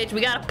this bitch.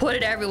 We gotta put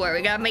it everywhere.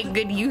 We gotta make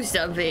good use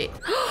of it.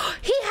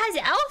 He has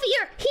elf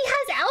ear! He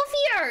has elf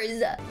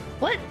ears!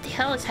 What the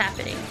hell is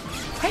happening?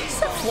 Why does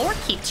the floor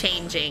keep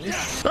changing?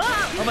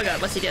 Oh, oh my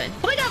god, what's he doing?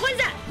 Oh my god, what is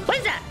that? What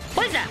is that?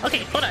 What is that?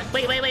 Okay, hold on.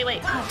 Wait.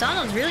 Wow,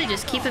 Donald's really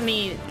just keeping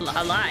me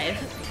alive.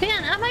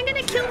 Man, am I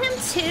gonna kill him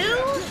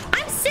too?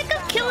 I'm sick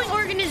of killing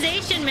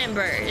organization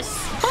members.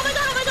 Oh my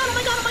god, oh my god, oh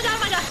my god, oh my god, oh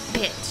my god.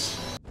 Bitch.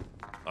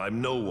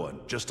 I'm no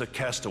one, just a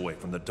castaway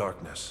from the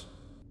darkness.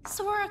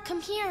 Sora,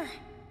 come here.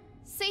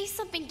 Say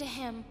something to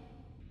him.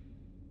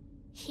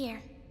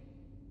 Here.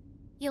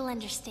 You'll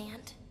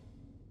understand.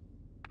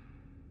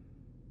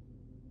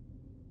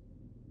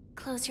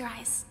 Close your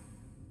eyes.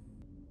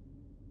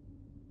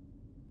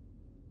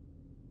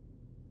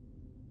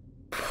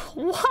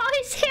 Why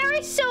his hair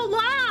is so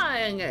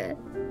long?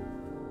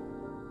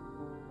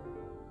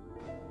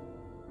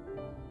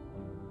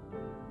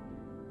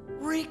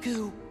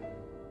 Riku!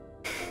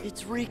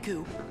 It's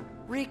Riku.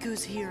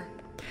 Riku's here.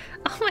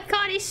 Oh my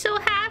god, he's so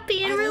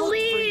happy and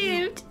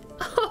relieved.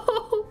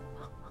 Oh.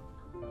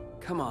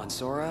 Come on,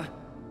 Sora.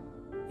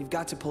 You've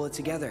got to pull it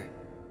together.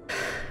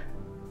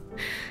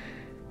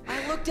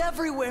 I looked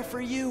everywhere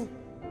for you.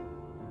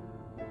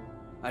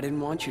 I didn't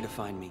want you to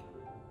find me.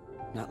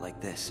 Not like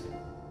this.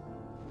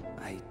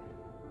 I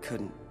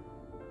couldn't.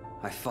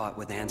 I fought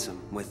with Ansem,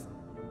 with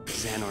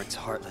Xehanort's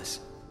Heartless.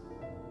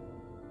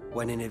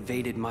 When it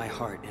invaded my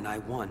heart and I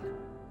won.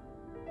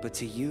 But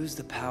to use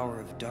the power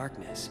of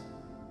darkness,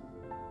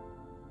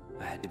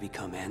 I had to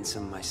become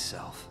Ansem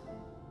myself.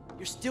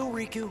 You're still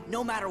Riku,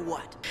 no matter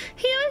what.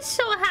 He was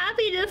so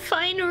happy to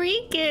find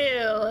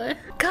Riku.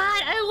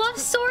 God, I love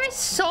Sora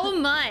so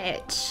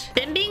much.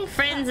 Them being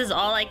friends is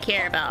all I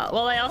care about.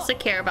 Well, I also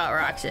care about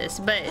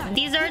Roxas, but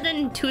these are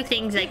the two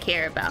things I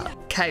care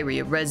about. Kairi,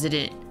 a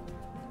resident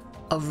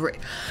of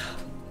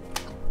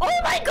Oh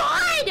my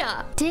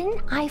god!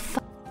 Didn't I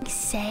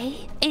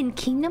say in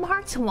Kingdom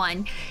Hearts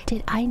 1,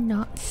 did I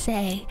not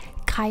say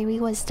Kairi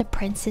was the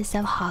princess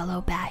of Hollow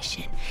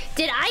Bastion?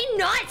 Did I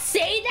not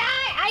say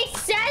that? I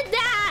said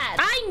that!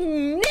 I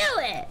knew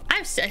it!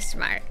 I'm so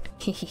smart.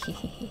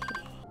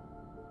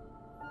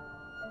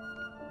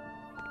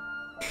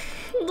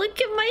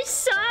 Look at my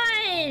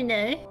son!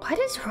 Why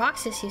does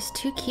Roxas use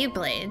 2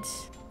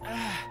 Keyblades?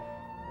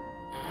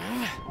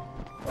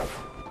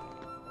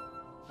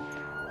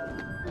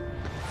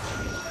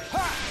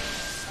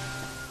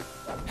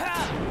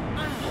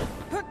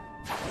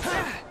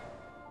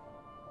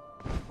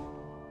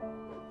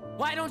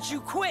 Why don't you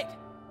quit?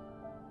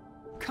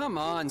 Come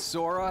on,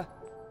 Sora.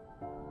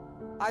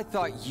 I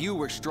thought you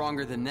were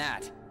stronger than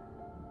that.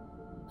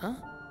 Huh?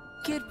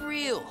 Get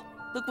real.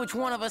 Look which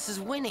one of us is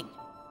winning.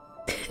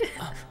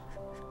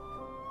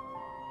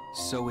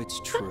 So it's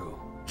true.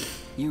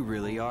 You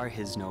really are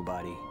his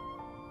nobody.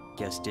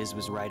 Guess Diz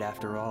was right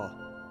after all.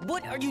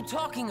 What are you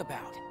talking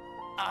about?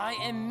 I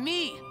am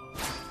me.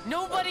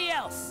 Nobody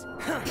else.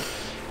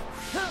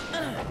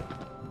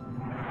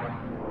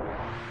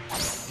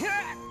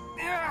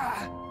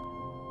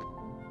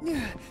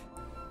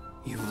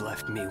 You've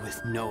left me with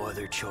no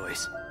other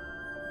choice.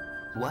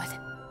 What?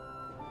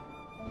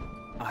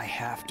 I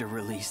have to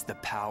release the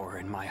power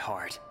in my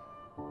heart.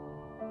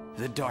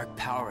 The dark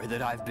power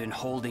that I've been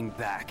holding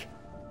back.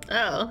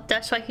 Oh,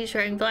 that's why he's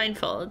wearing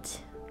blindfolds.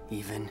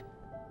 Even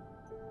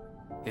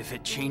if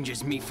it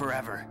changes me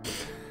forever.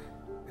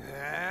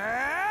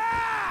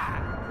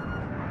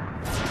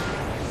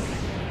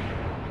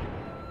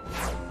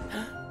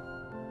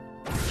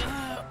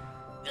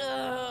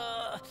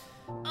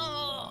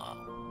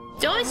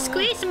 Don't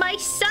squeeze my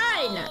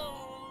son!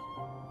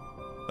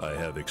 I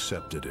have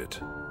accepted it.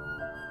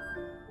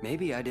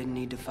 Maybe I didn't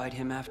need to fight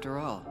him after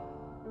all.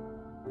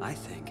 I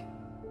think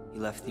he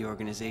left the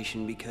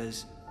organization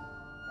because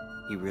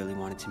he really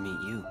wanted to meet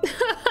you.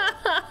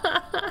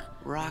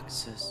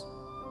 Roxas.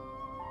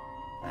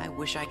 I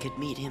wish I could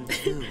meet him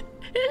too.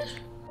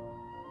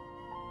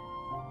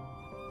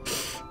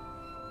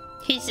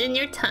 He's in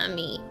your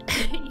tummy.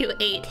 You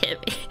ate him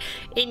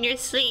in your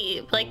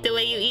sleep, like the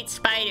way you eat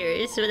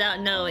spiders without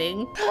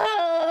knowing.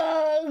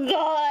 Oh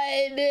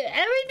god,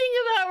 everything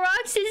about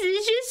Roxas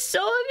is just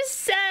so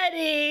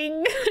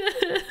upsetting.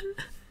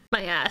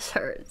 My ass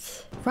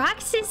hurts.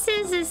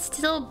 Roxas's is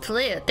still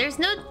blue. There's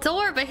no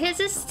door, but his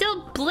is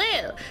still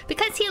blue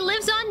because he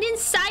lives on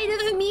inside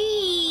of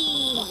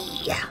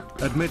me.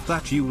 Admit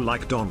that you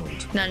like Donald.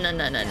 No.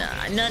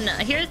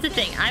 Here's the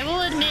thing. I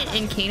will admit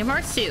in Kingdom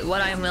Hearts 2,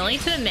 what I'm willing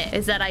to admit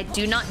is that I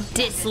do not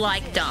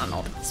dislike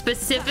Donald.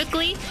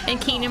 Specifically in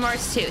Kingdom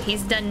Hearts 2.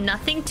 He's done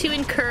nothing to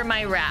incur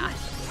my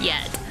wrath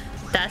yet.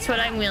 That's what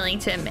I'm willing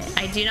to admit.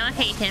 I do not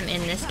hate him in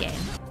this game.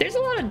 There's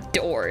a lot of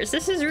doors.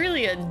 This is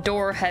really a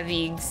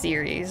door-heavy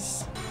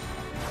series.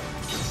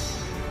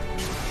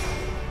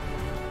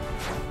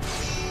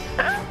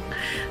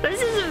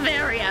 This is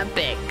very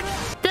epic.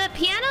 The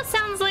piano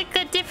sounds like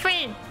a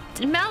different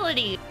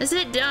melody. Is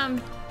it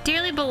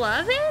Dearly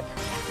Beloved?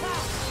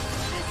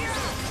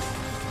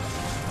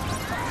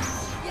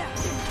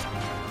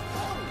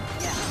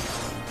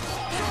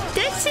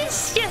 This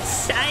is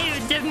just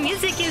the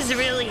music is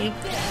really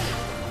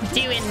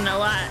doing a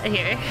lot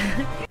here.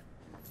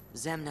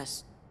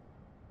 Xemnas,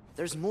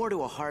 there's more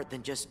to a heart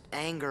than just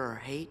anger or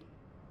hate.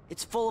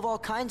 It's full of all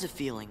kinds of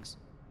feelings.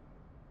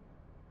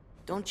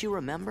 Don't you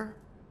remember?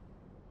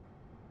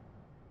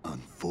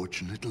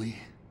 Unfortunately,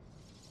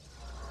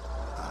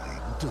 I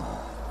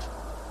don't.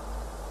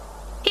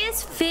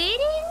 It's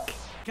fading?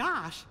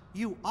 Gosh,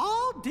 you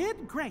all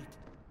did great.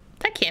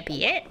 That can't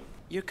be it.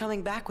 You're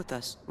coming back with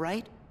us,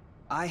 right?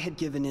 I had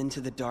given in to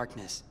the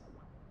darkness.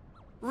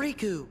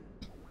 Riku!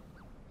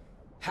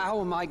 How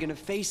am I gonna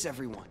face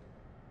everyone?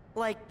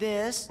 Like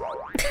this?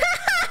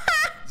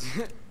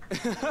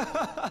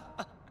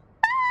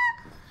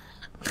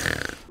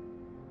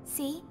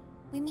 See?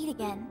 We meet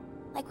again,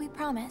 like we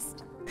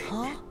promised.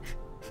 Huh?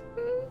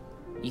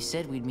 You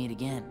said we'd meet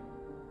again.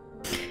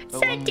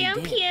 That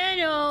damn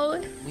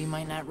piano. We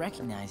might not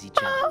recognize each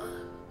other.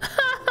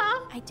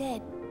 I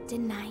did,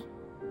 didn't I?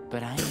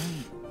 But I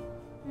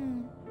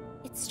know.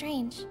 It's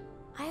strange.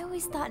 I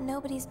always thought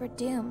nobodies were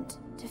doomed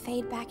to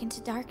fade back into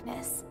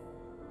darkness.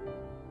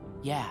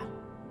 Yeah.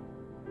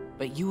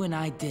 But you and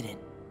I didn't.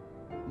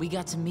 We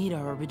got to meet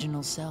our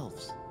original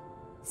selves.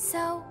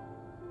 So,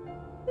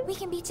 we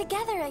can be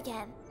together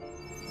again.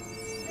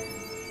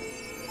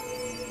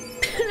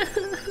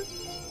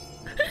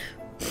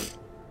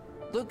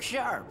 Look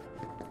sharp.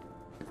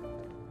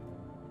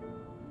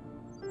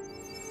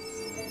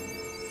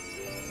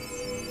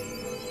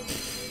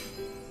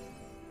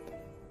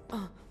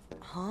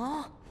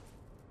 Huh?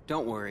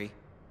 Don't worry.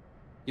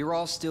 You're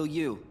all still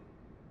you.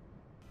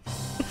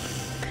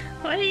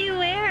 What are you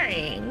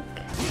wearing?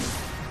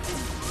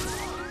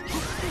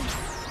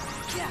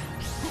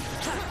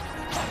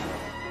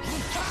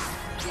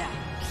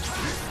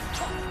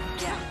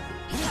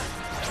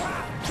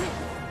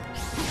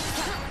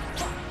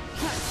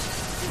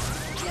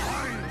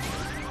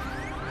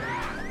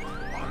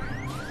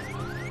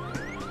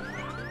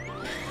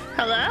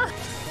 Hello?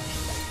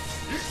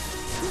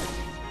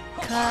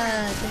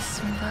 God, this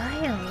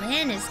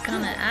violin is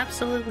gonna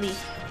absolutely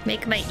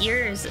make my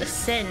ears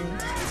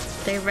ascend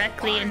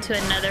directly into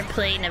another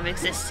plane of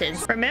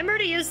existence. Remember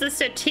to use the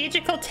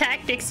strategical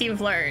tactics you've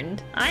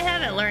learned. I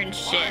haven't learned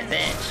shit,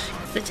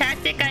 bitch. The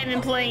tactic I'm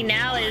employing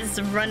now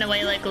is run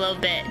away like a little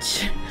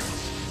bitch.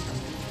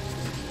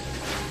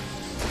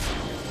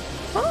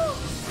 Oh!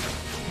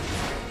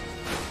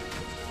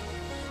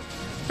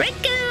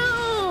 RIKU!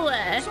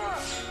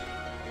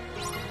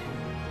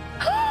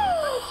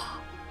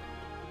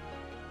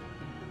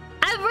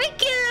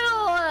 RIKU!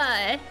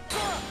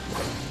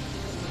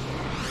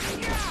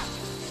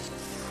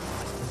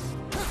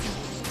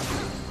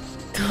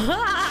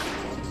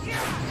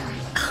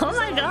 Oh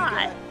my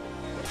god.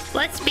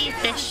 Let's beat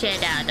the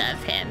shit out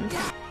of him.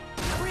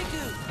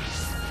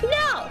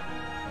 No!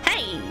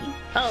 Hey!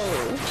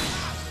 Oh.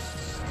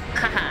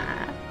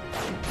 Haha.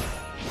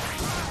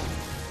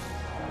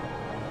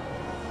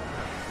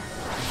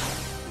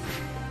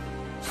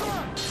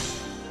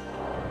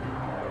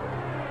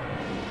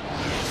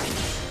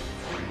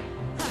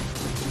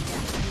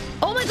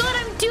 Oh my god,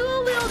 I'm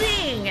dual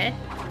wielding!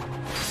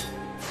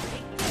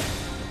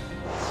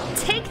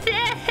 Take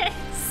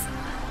this!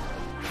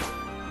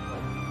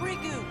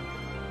 RIKU!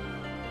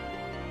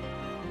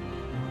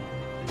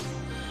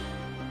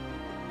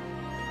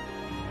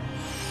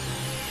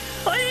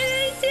 What did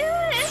I do?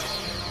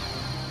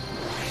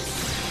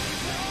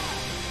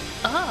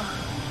 Oh.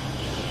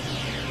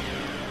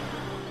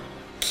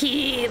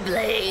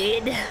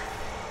 Keyblade.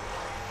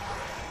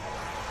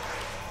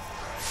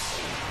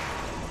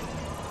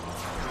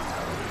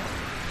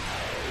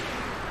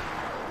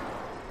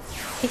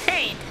 He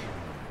failed.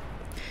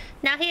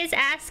 Now he is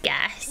ass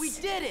gas. We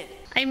did it!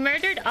 I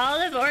murdered all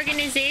of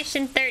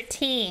Organization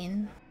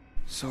 13.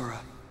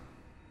 Sora.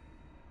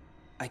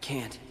 I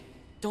can't.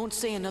 Don't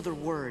say another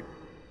word.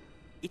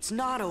 It's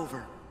not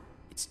over.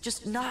 It's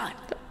just not.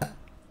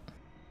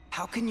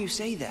 How can you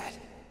say that?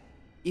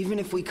 Even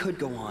if we could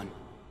go on.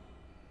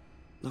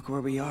 Look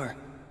where we are.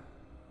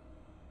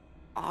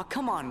 Aw,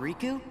 come on,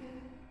 Riku.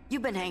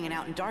 You've been hanging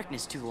out in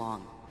darkness too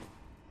long.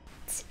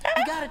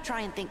 You gotta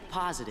try and think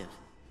positive.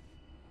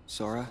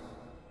 Sora?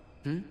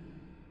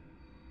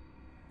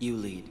 You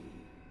lead.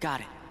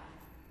 Got it.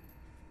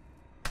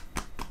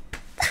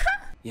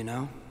 You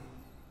know,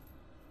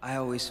 I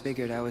always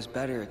figured I was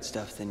better at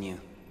stuff than you.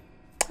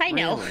 I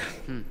know.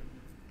 Really?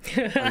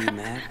 Are you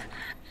mad?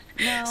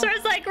 No.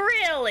 Sora's like,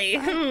 really?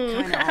 I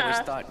kinda always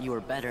thought you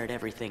were better at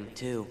everything,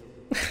 too.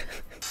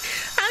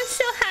 I'm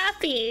so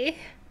happy.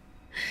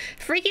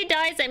 If RIKU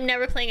dies, I'm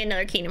never playing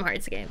another Kingdom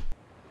Hearts game.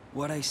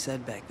 What I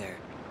said back there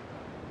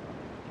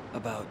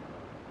about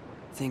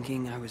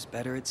thinking I was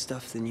better at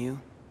stuff than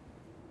you?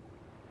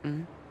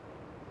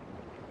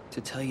 To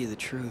tell you the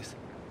truth,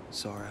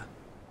 Sora,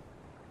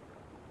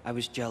 I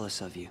was jealous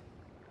of you.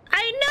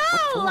 I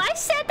know! I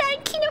said that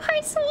in Kingdom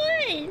Hearts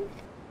 1!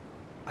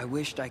 I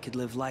wished I could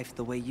live life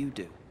the way you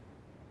do.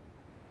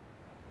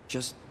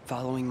 Just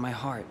following my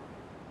heart.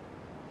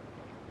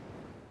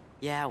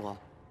 Yeah, well,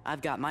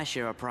 I've got my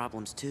share of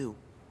problems, too.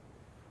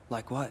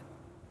 Like what?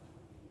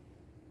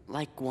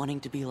 Like wanting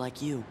to be like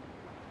you.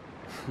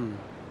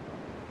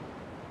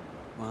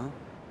 Well,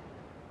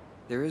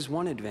 there is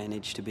one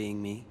advantage to being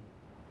me.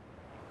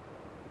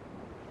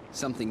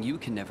 Something you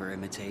can never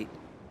imitate.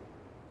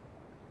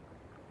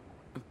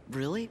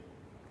 Really?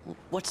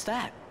 What's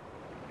that?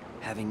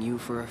 Having you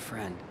for a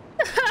friend.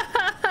 And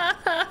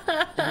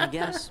I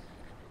guess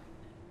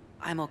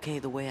I'm okay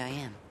the way I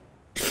am.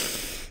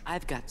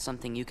 I've got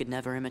something you could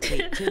never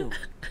imitate, too.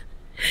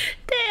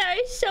 They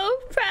are so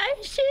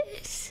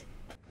precious.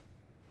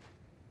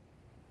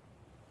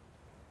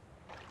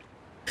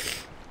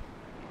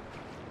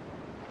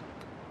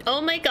 Oh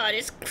my god,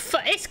 it's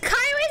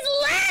Kyrie's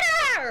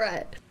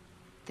letter!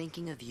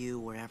 Thinking of you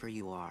wherever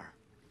you are.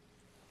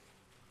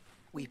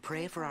 We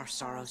pray for our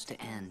sorrows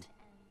to end.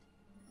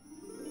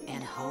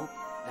 And hope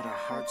that our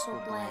hearts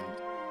will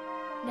blend.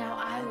 Now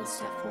I will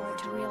step forward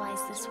to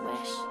realize this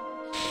wish.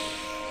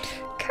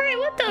 Kyrie,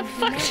 what the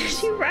fuck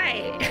did you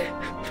write?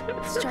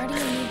 Starting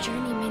a new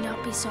journey may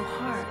not be so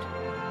hard.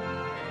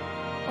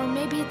 Or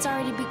maybe it's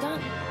already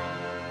begun.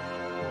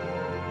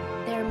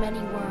 There are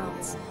many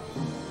worlds,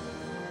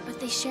 but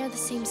they share the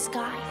same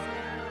sky.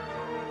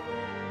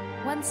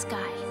 One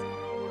sky,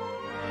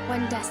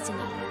 one destiny.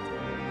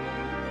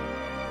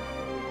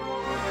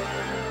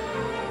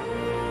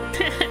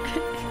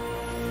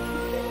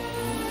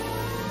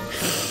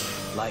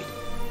 Light.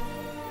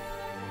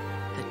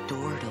 The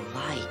door to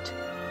light.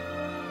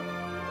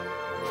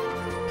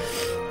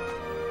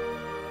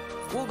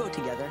 We'll go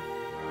together.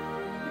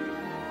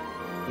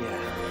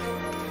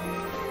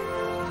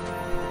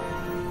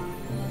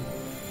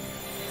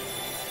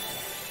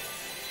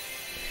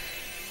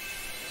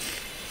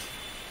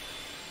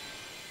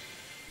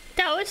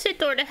 close the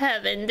door to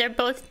heaven. They're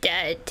both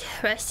dead.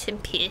 Rest in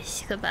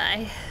peace.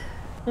 Goodbye.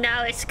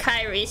 Now it's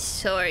Kyrie's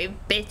story,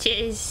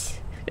 bitches.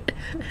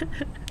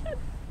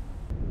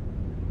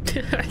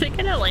 Are they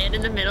gonna land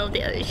in the middle of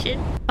the ocean?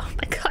 Oh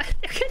my god,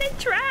 they're gonna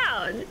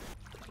drown!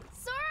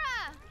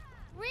 Sora!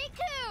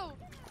 Riku!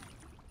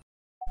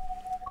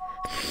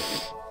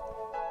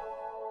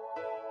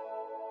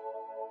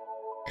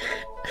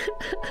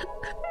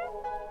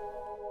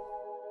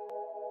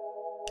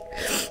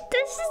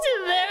 This is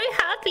a very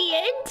happy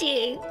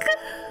ending.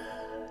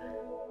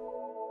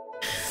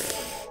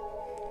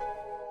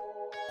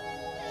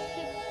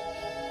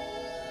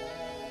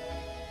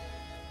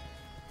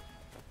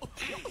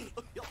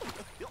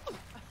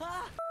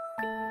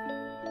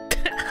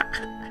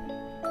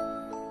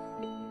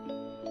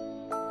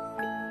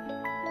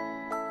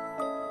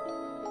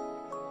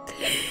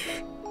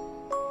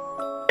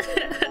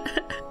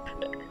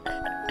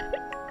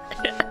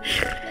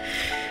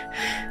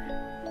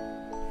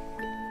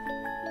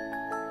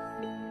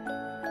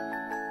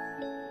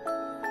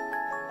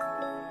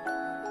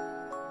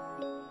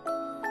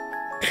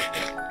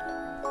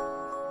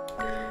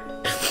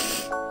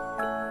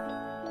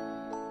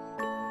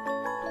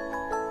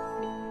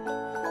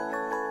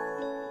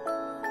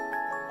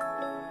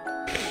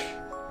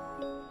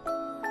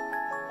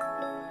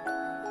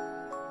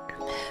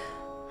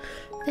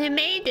 They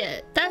made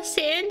it. That's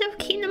the end of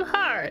Kingdom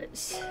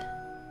Hearts.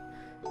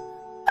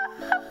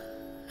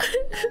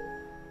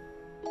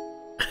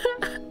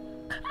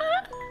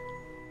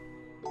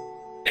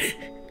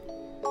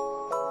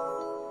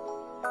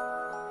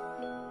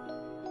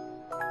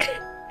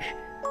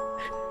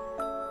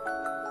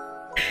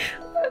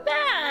 We're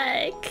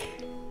back.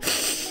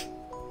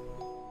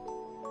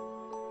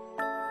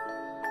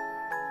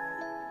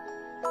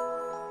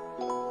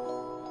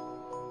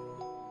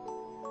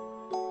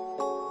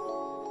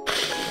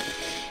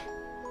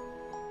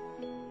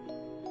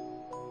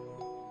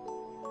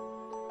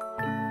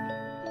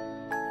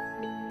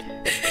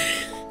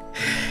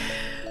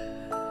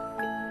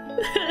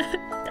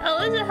 That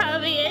was a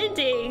happy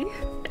ending.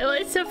 It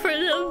was except for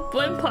the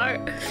one part.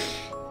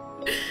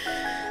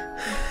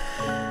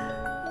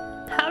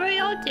 How are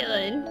y'all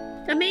doing?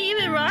 I mean,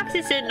 even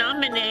Roxas didn't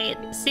nominate.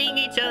 Seeing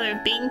each other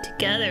being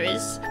together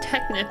is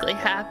technically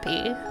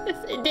happy.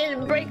 If it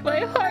didn't break my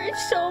heart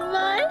so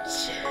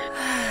much,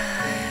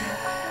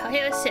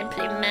 I would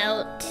simply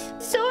melt.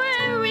 Sora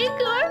and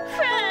Riku are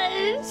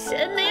friends,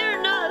 and they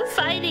are not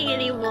fighting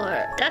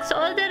anymore. That's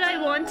all that I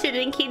wanted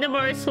in Kingdom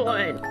Hearts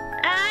 1.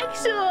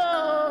 Axel!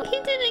 He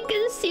didn't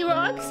get to see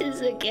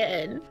Roxas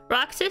again.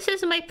 Roxas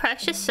is my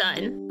precious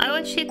son. I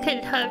wish he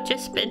could have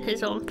just been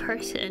his own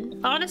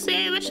person. Honestly,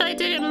 I wish I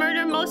didn't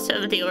murder most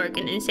of the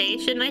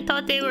organization. I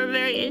thought they were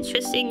very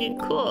interesting and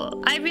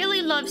cool. I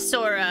really love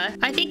Sora.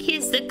 I think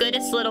he's the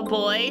goodest little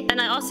boy. And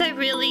I also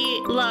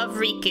really love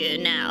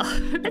Riku now.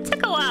 It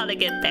took a while to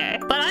get there.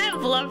 But I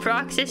have loved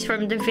Roxas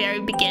from the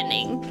very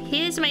beginning.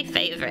 He is my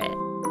favorite.